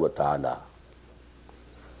subhanahu wa ta'ala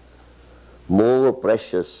more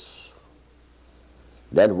precious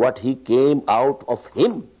than what he came out of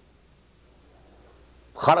him.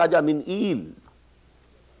 Kharaja min il.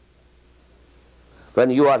 When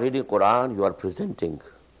you are reading Quran, you are presenting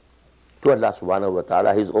to Allah subhanahu wa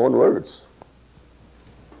ta'ala his own words.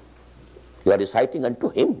 You are reciting unto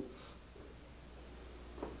him.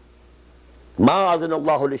 Ma azina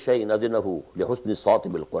Allahu li shay'in azinahu li husni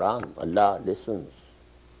sawti bil Quran. Allah listens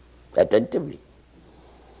attentively.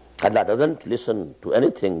 Allah doesn't listen to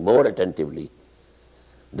anything more attentively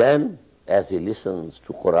than as he listens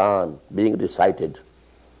to Quran being recited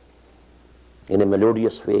in a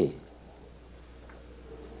melodious way,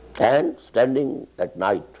 and standing at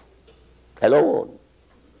night alone.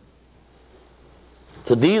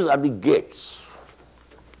 So these are the gates.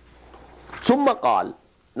 Summa qal.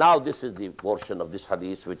 Now this is the portion of this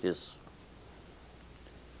hadith which is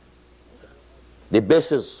the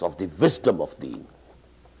basis of the wisdom of deen.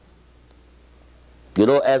 You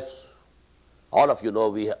know, as all of you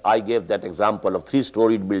know, I gave that example of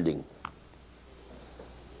 3-storied building.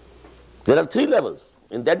 There are 3 levels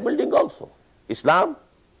in that building also. Islam,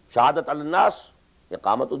 Shahadat al-Nas,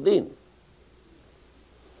 Iqamatul-Din.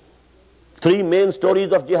 3 main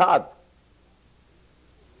stories of jihad.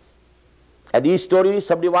 And each story is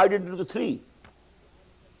subdivided into 3.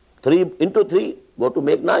 3 into 3 go to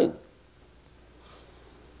make 9.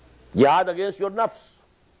 Jihad against your nafs.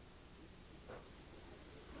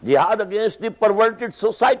 Jihad against the perverted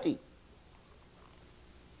society.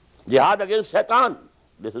 Jihad against Shaitan.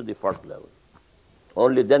 This is the first level.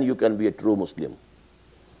 Only then you can be a true Muslim.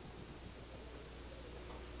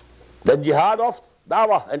 Then jihad of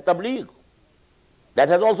dawah and tabligh. That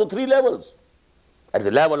has also 3 levels. At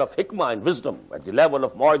the level of hikmah and wisdom, at the level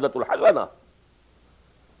of mu'izatul hasana,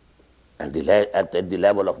 and at the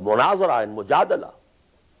level of munazara and mujadala,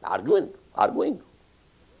 arguing.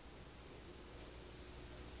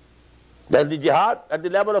 Then the jihad at the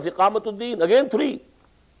level of iqamatul deen, again 3.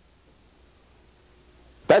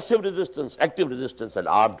 Passive resistance, active resistance, and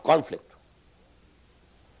armed conflict.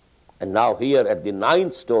 And now here at the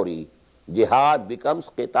 9th story, jihad becomes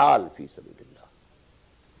qital fi sabilillah.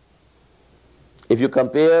 If you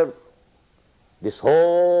compare this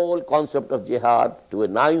whole concept of jihad to a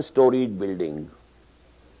 9-storied building,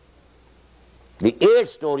 the 8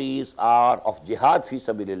 stories are of jihad fi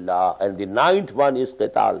sabilillah, and the 9th one is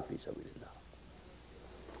qital fi sabilillah.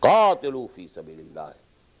 قاتلوا في سبيل الله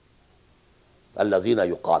الذين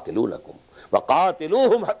يقاتلونكم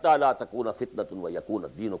وقاتلوهم حتى لا تكون فتنة ويكون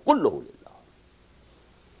الدين كله لله.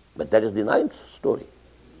 But that is the 9th story.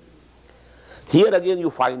 Here again you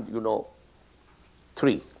find,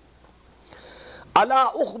 3.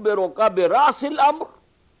 ألا أخبرك براس الأمر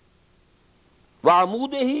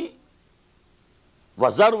وعموده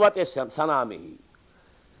وذروة سنامه.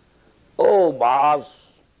 Oh Baaz,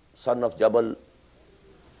 son of Jabal,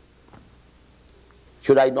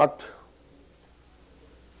 should I not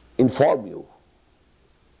inform you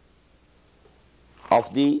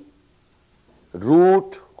of the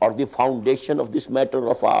root or the foundation of this matter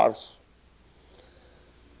of ours?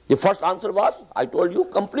 The first answer was, I told you,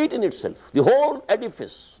 complete in itself. The whole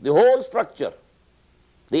edifice, the whole structure,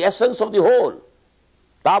 the essence of the whole.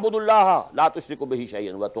 Ta'budullaha la tushriku bihi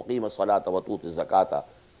shay'an wa tuqima as-salata wa tuti az-zakata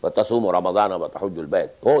wa tasumu ramadana wa tahujjul bayt.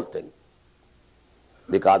 Whole thing.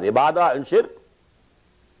 Because ibadah and shirk,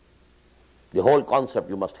 the whole concept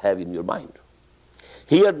you must have in your mind.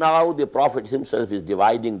 Here now the Prophet himself is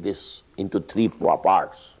dividing this into 3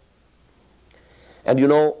 parts. And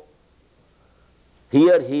here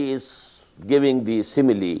he is giving the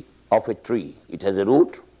simile of a tree. It has a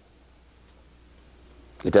root,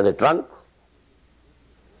 it has a trunk,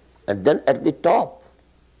 and then at the top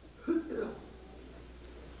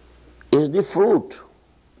is the fruit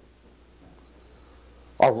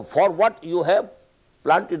of for what you have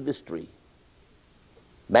planted this tree.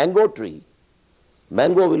 Mango tree.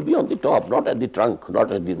 Mango will be on the top, not at the trunk,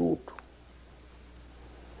 not at the root.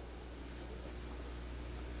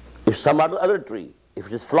 If some other tree, if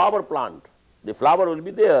it is flower plant, the flower will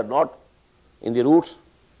be there, not in the roots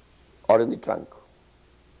or in the trunk.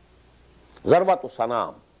 Zarwatu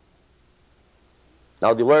sanam.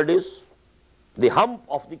 Now the word is the hump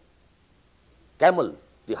of the camel,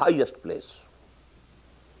 the highest place.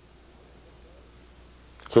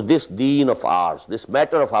 So this deen of ours, this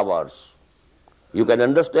matter of ours, you can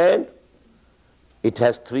understand, it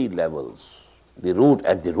has 3 levels. The root,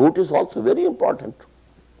 and the root is also very important.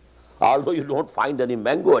 although you don't find any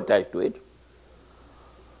mango attached to it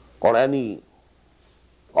or any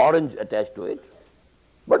orange attached to it,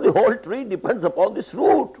 but the whole tree depends upon this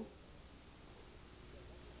root,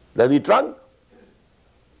 then the trunk,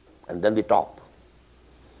 and then the top.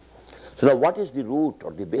 So now what is the root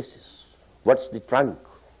or the basis? What's the trunk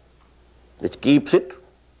which keeps it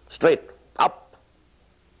straight, up,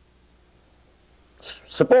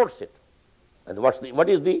 supports it? And what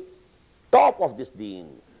is the top of this deen?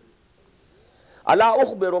 Ala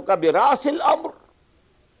ukhbiruka bi rasil amr.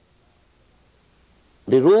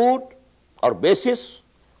 The root or basis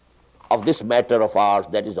of this matter of ours,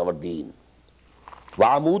 that is our deen.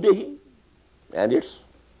 Wa amudihi, and its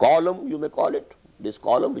column, you may call it, this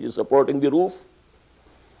column which is supporting the roof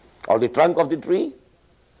or the trunk of the tree,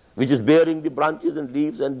 which is bearing the branches and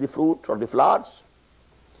leaves and the fruit or the flowers.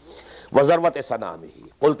 وَزَرْوَةِ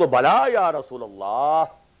سَنَامِهِ قُلْتُ بَلَا يَا رَسُولَ اللَّهِ.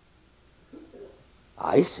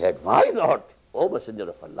 I said, why not? O Messenger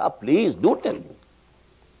of Allah, please do tell me.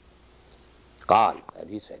 قال, and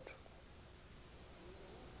he said,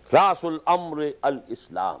 رَاسُ الْأَمْرِ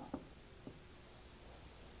الْإِسْلَامِ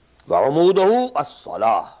وَعُمُودُهُ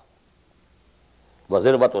الصَّلَاةِ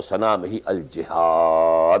وَزِرْوَةُ سَنَامِهِ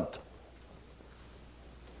الْجِهَادِ.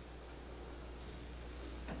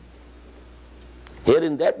 Here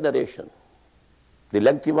in that narration, the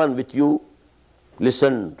lengthy one which you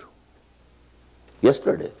listened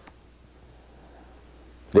yesterday,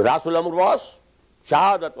 the Rasul Amr was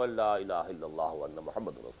Shahadat wa la ilaha illallah wa anna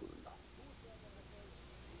Muhammadur Rasulullah.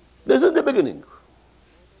 This is the beginning.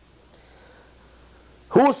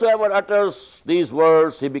 Whosoever utters these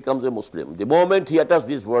words, he becomes a Muslim. The moment he utters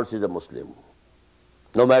these words, he is a Muslim.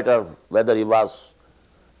 No matter whether he was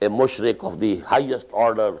a mushrik of the highest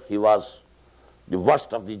order, he was the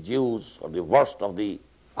worst of the Jews or the worst of the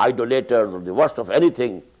idolaters or the worst of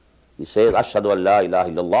anything, he says, Ashhadu an la ilaha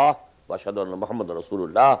illallah wa ashhadu anna Muhammadur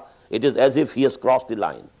Rasulullah. It is as if he has crossed the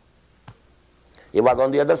line. He was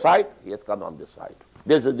on the other side, he has come on this side.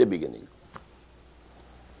 This is the beginning.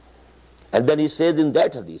 And then he says in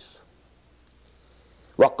that hadith,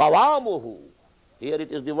 وَقَوَامُهُ. Here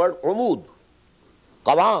it is the word umud,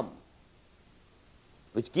 qawam,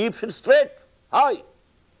 which keeps it straight, high.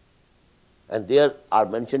 And there are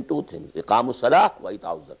mentioned two things, iqamu salah wa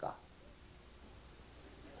ita'u zakah.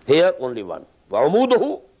 Here only one,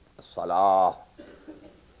 وَعُمُودُهُ as-salah.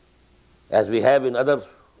 As we have in other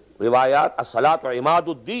riwayat, as-salatu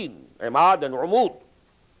imadu deen, imad and umud.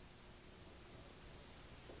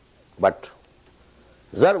 But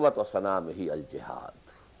zarwat wa sanamihi al-jihad.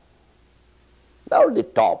 Now the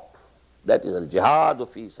top, that is al-jihad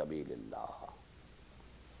fi sabilillah.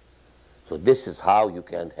 So this is how you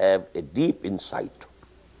can have a deep insight.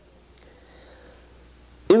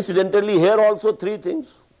 Incidentally, here also three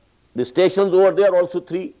things. The stations over there also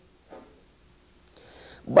three.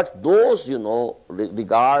 But those,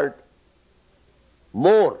 regard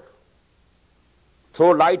more,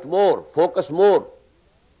 throw light more, focus more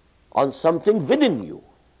on something within you.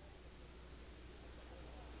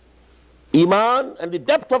 Iman and the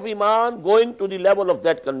depth of Iman going to the level of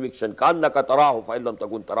that conviction. كَأَنَّكَ تَرَاهُ فَإِن لَمْ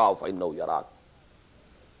تَكُنْ تَرَاهُ فَإِنَّهُ يَرَاكَ.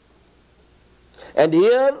 And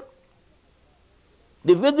here,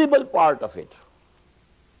 the visible part of it,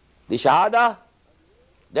 the Shahada,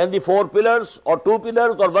 then the four pillars or two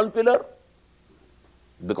pillars or one pillar,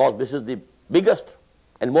 because this is the biggest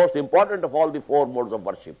and most important of all the four modes of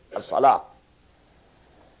worship, as-salah.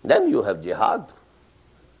 Then you have jihad,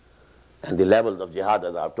 and the levels of jihad,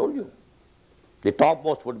 as I have told you. The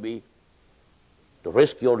topmost would be to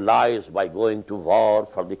risk your lives by going to war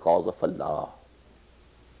for the cause of Allah.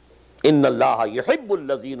 إِنَّ اللَّهَ يُحِبُّ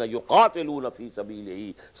الَّذِينَ يُقَاتِلُونَ فِي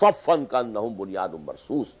سَبِيلِهِ صَفًّا كَأَنَّهُمْ بُنْيَانٌ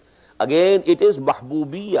مَرْصُوصٌ. Again, it is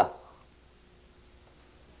mahbubiyah.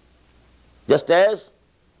 Just as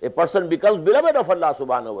a person becomes beloved of Allah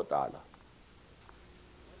subhanahu wa ta'ala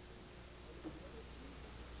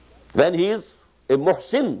when he is a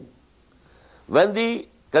muhsin, when the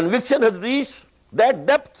conviction has reached that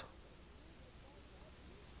depth.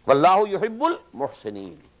 Wallahu yuhibbul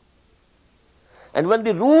muhsinin. And when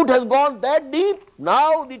the root has gone that deep,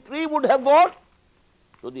 now the tree would have gone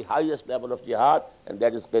to the highest level of jihad, and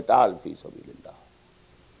that is qital fi sabilillah.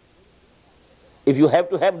 If you have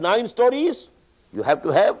to have 9 stories, you have to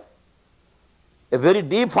have a very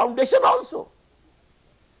deep foundation also.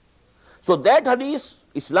 So that hadith,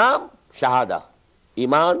 Islam, Shahada,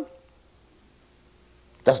 Iman,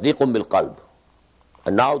 Tasdeequm bil qalb.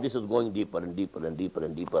 And now this is going deeper and deeper and deeper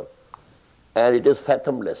and deeper. And it is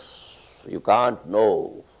fathomless. You can't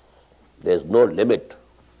know. There's no limit.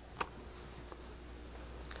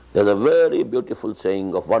 There's a very beautiful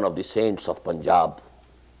saying of one of the saints of Punjab.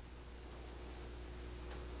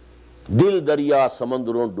 دل دریا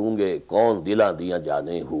سمندروں ڈونگے کون دلاں دیاں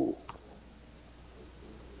جانے ہو.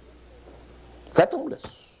 Fathomless.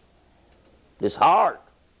 This heart.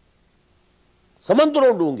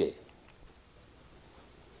 سمندروں ڈونگے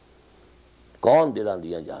کون دلاں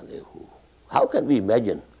دیاں جانے ہو. How can we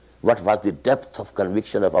imagine what was the depth of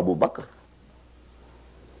conviction of Abu Bakr?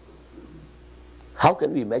 How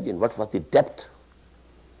can we imagine what was the depth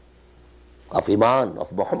of Iman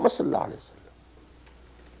of Muhammad sallallahu alayhi wa sallam?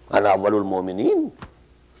 Ana awwalul mu'mineen.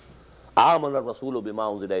 Amana ar-rasulu bima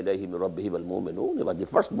unzila ilayhi min rabbihi wal mu'minun. He was the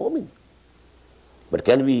first mu'min. But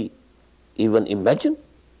can we even imagine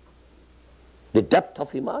the depth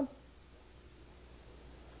of Iman?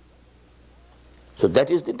 So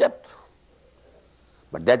that is the depth.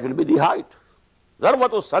 But that will be the height.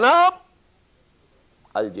 Zarwatu salam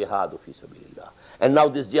al-jihad fi sabilillah. And now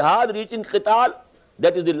this jihad reaching qital,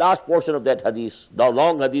 that is the last portion of that hadith, the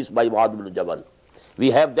long hadith by Mu'adh ibn Jabal. We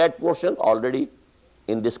have that portion already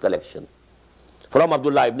in this collection. From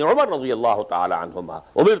Abdullah ibn Umar radiyallahu ta'ala anhuma,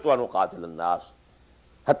 umirtu an uqatil an-nas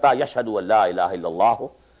hatta yashhadu an la ilaha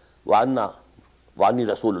illallah wa anni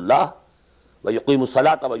rasulullah wa yuqimu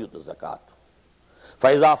salata wa yutu zakat.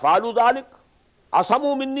 Fa iza fa'alu dhalik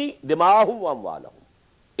asamu minni dima'ahum wa amwalahum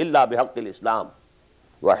illa bihaqqil islam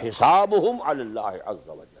wa hisabuhum 'ala Allah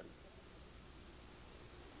azza wa jalla.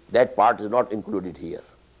 That part is not included here.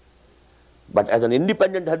 But as an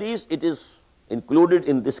independent hadith, it is included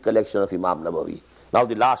in this collection of Imam Nawawi. Now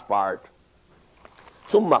the last part.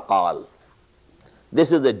 Summa qal.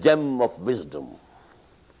 This is a gem of wisdom,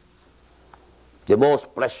 the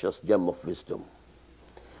most precious gem of wisdom,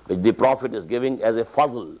 which the Prophet is giving as a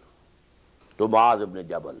fadl to Mu'adh ibn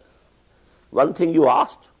Jabal. One thing you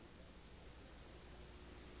asked,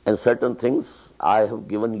 and certain things I have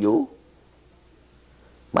given you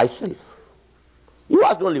myself. You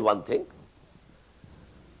asked only one thing.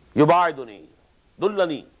 Yubaiduni,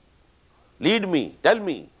 dullani, lead me, tell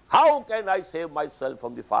me, how can I save myself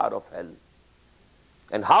from the fire of hell?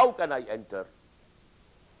 And how can I enter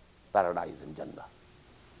paradise in Jannah?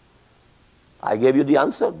 I gave you the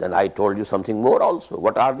answer. Then I told you something more also.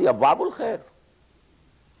 What are the abwabul khair?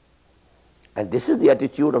 And this is the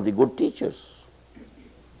attitude of the good teachers.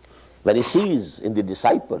 When he sees in the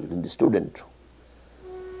disciple, in the student,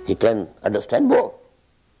 he can understand more.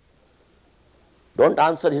 Don't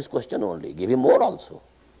answer his question only. Give him more also.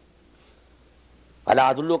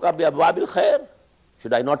 Ala adulluka bi abwabil khair.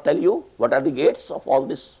 Should I not tell you what are the gates of all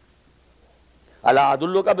this? Ala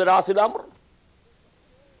adulluka bi rasil amr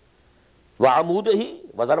wa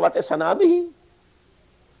amudihi wa zarwati sanamihi.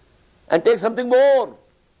 And take something more.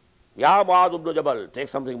 Ya Mu'adh ibn Jabal, take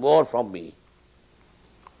something more from me.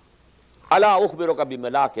 Ala ukhbiruka bi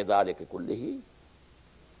malaki dhalika kullihi.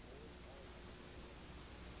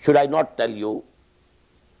 Should I not tell you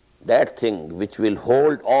that thing which will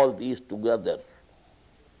hold all these together?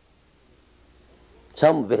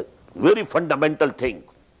 Some very fundamental thing,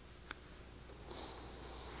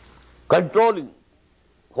 controlling,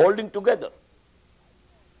 holding together.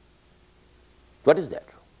 What is that?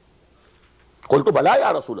 Qultu bala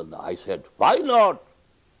ya Rasulullah. I said, why not?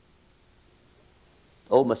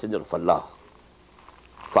 O Messenger of Allah.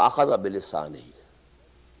 Fa'akhadha bilisanihi.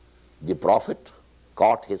 The Prophet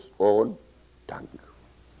caught his own tongue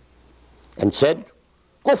and said,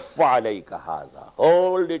 Kuffa alayka haza.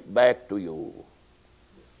 Hold it back to you.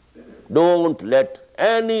 Don't let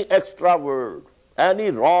any extra word,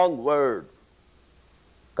 any wrong word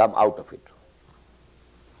come out of it.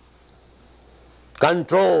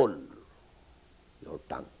 Control your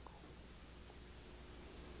tongue.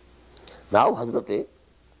 Now Hazrat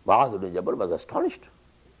Mu'adh ibn Jabal was astonished.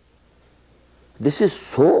 This is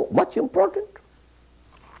so much important.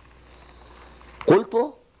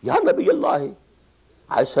 Qultu, Ya Nabi Allah.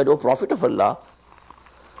 I said, O Prophet of Allah,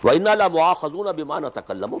 وَإِنَّا لَمُؤَاخَذُونَ بِمَا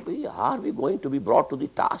نَتَكَلَّمُ بِهِ. Are we going to be brought to the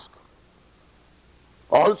task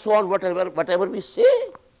also on whatever we say?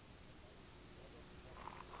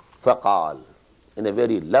 فَقَالْ, in a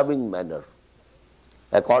very loving manner,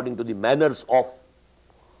 according to the manners of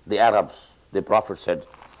the Arabs, the Prophet said,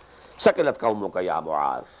 سَكِلَتْ قَوْمُكَ يَا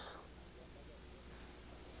مُعَاذ.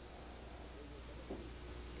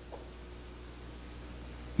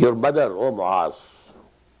 Your mother, O Mu'az,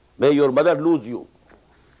 may your mother lose you.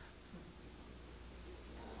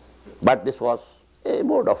 But this was a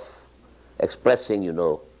mode of expressing,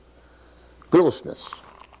 closeness.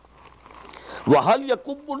 وَهَلْ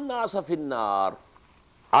يَكُبُّ النَّاسَ فِي النَّارِ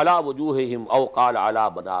عَلَى وُجُوهِهِمْ أَوْ قَالَ عَلَى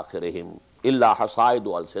مَنَاخِرِهِمْ إِلَّا حَصَائِدُ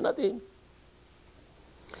أَلْسِنَتِهِمْ.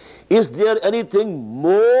 Is there anything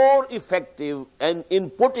more effective in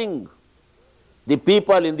putting the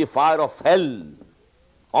people in the fire of hell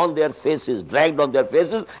on their faces, dragged on their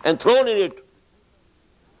faces and thrown in it,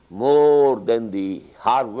 more than the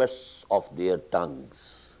harvests of their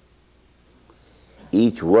tongues.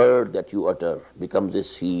 Each word that you utter becomes a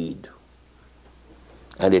seed,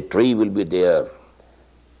 and a tree will be there.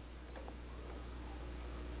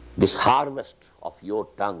 This harvest of your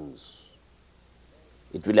tongues,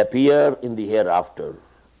 it will appear in the hereafter.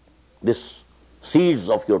 This seeds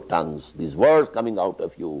of your tongues, these words coming out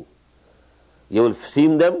of you, you will see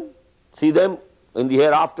them in the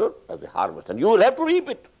hereafter as a harvest, and you will have to reap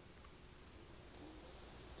it.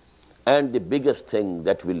 And the biggest thing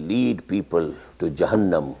that will lead people to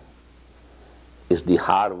Jahannam is the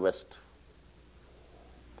harvest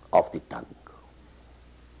of the tongue.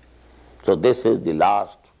 So this is the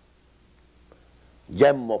last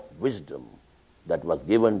gem of wisdom that was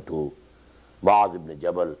given to Mu'adh ibn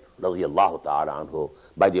Jabal radiyallahu ta'ala anhu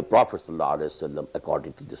by the Prophet sallallahu alayhi wa sallam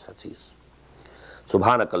according to this hadith.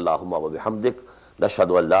 Subhanakallahumma wa bihamdik,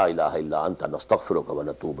 nashhadu an la ilaha illa anta, nastaghfiruka wa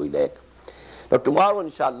natubu ilayk. Now tomorrow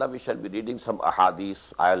inshallah we shall be reading some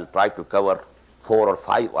ahadith. I'll try to cover 4 or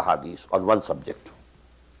 5 ahadith on one subject.